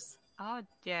Wars. Oh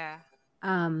yeah.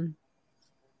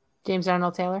 James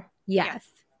Arnold Taylor. Yes.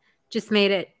 Just made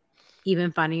it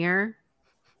even funnier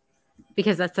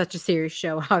because that's such a serious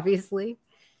show, obviously.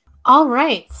 All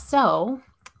right. So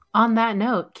on that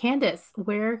note, Candace,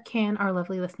 where can our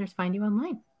lovely listeners find you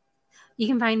online? You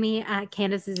can find me at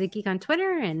Candace is a Geek on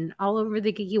Twitter and all over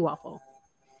the Geeky Waffle.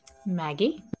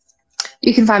 Maggie?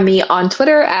 You can find me on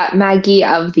Twitter at Maggie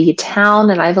of the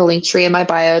Town, and I have a link tree in my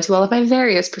bio to all of my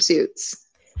various pursuits.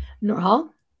 Norhal?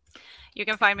 You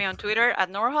can find me on Twitter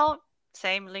at Norhal,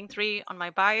 same link tree on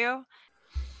my bio.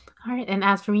 All right. And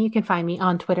as for me, you can find me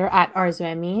on Twitter at Arzu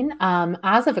Amin.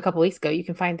 As of a couple weeks ago, you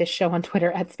can find this show on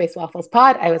Twitter at Space Waffles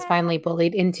Pod. I was finally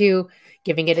bullied into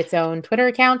giving it its own Twitter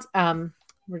account.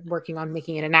 We're working on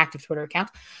making it an active Twitter account.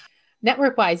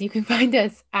 Network-wise, you can find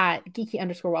us at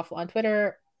Geeky_Waffle on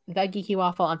Twitter, The Geeky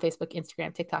Waffle on Facebook,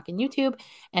 Instagram, TikTok, and YouTube,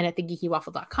 and at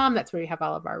thegeekywaffle.com. That's where we have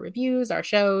all of our reviews, our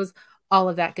shows, all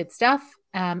of that good stuff.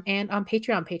 And on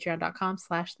Patreon,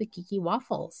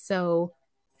 patreon.com/thegeekywaffle. So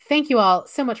thank you all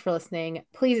so much for listening.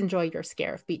 Please enjoy your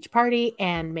Scarif Beach party,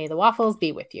 and may the waffles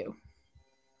be with you.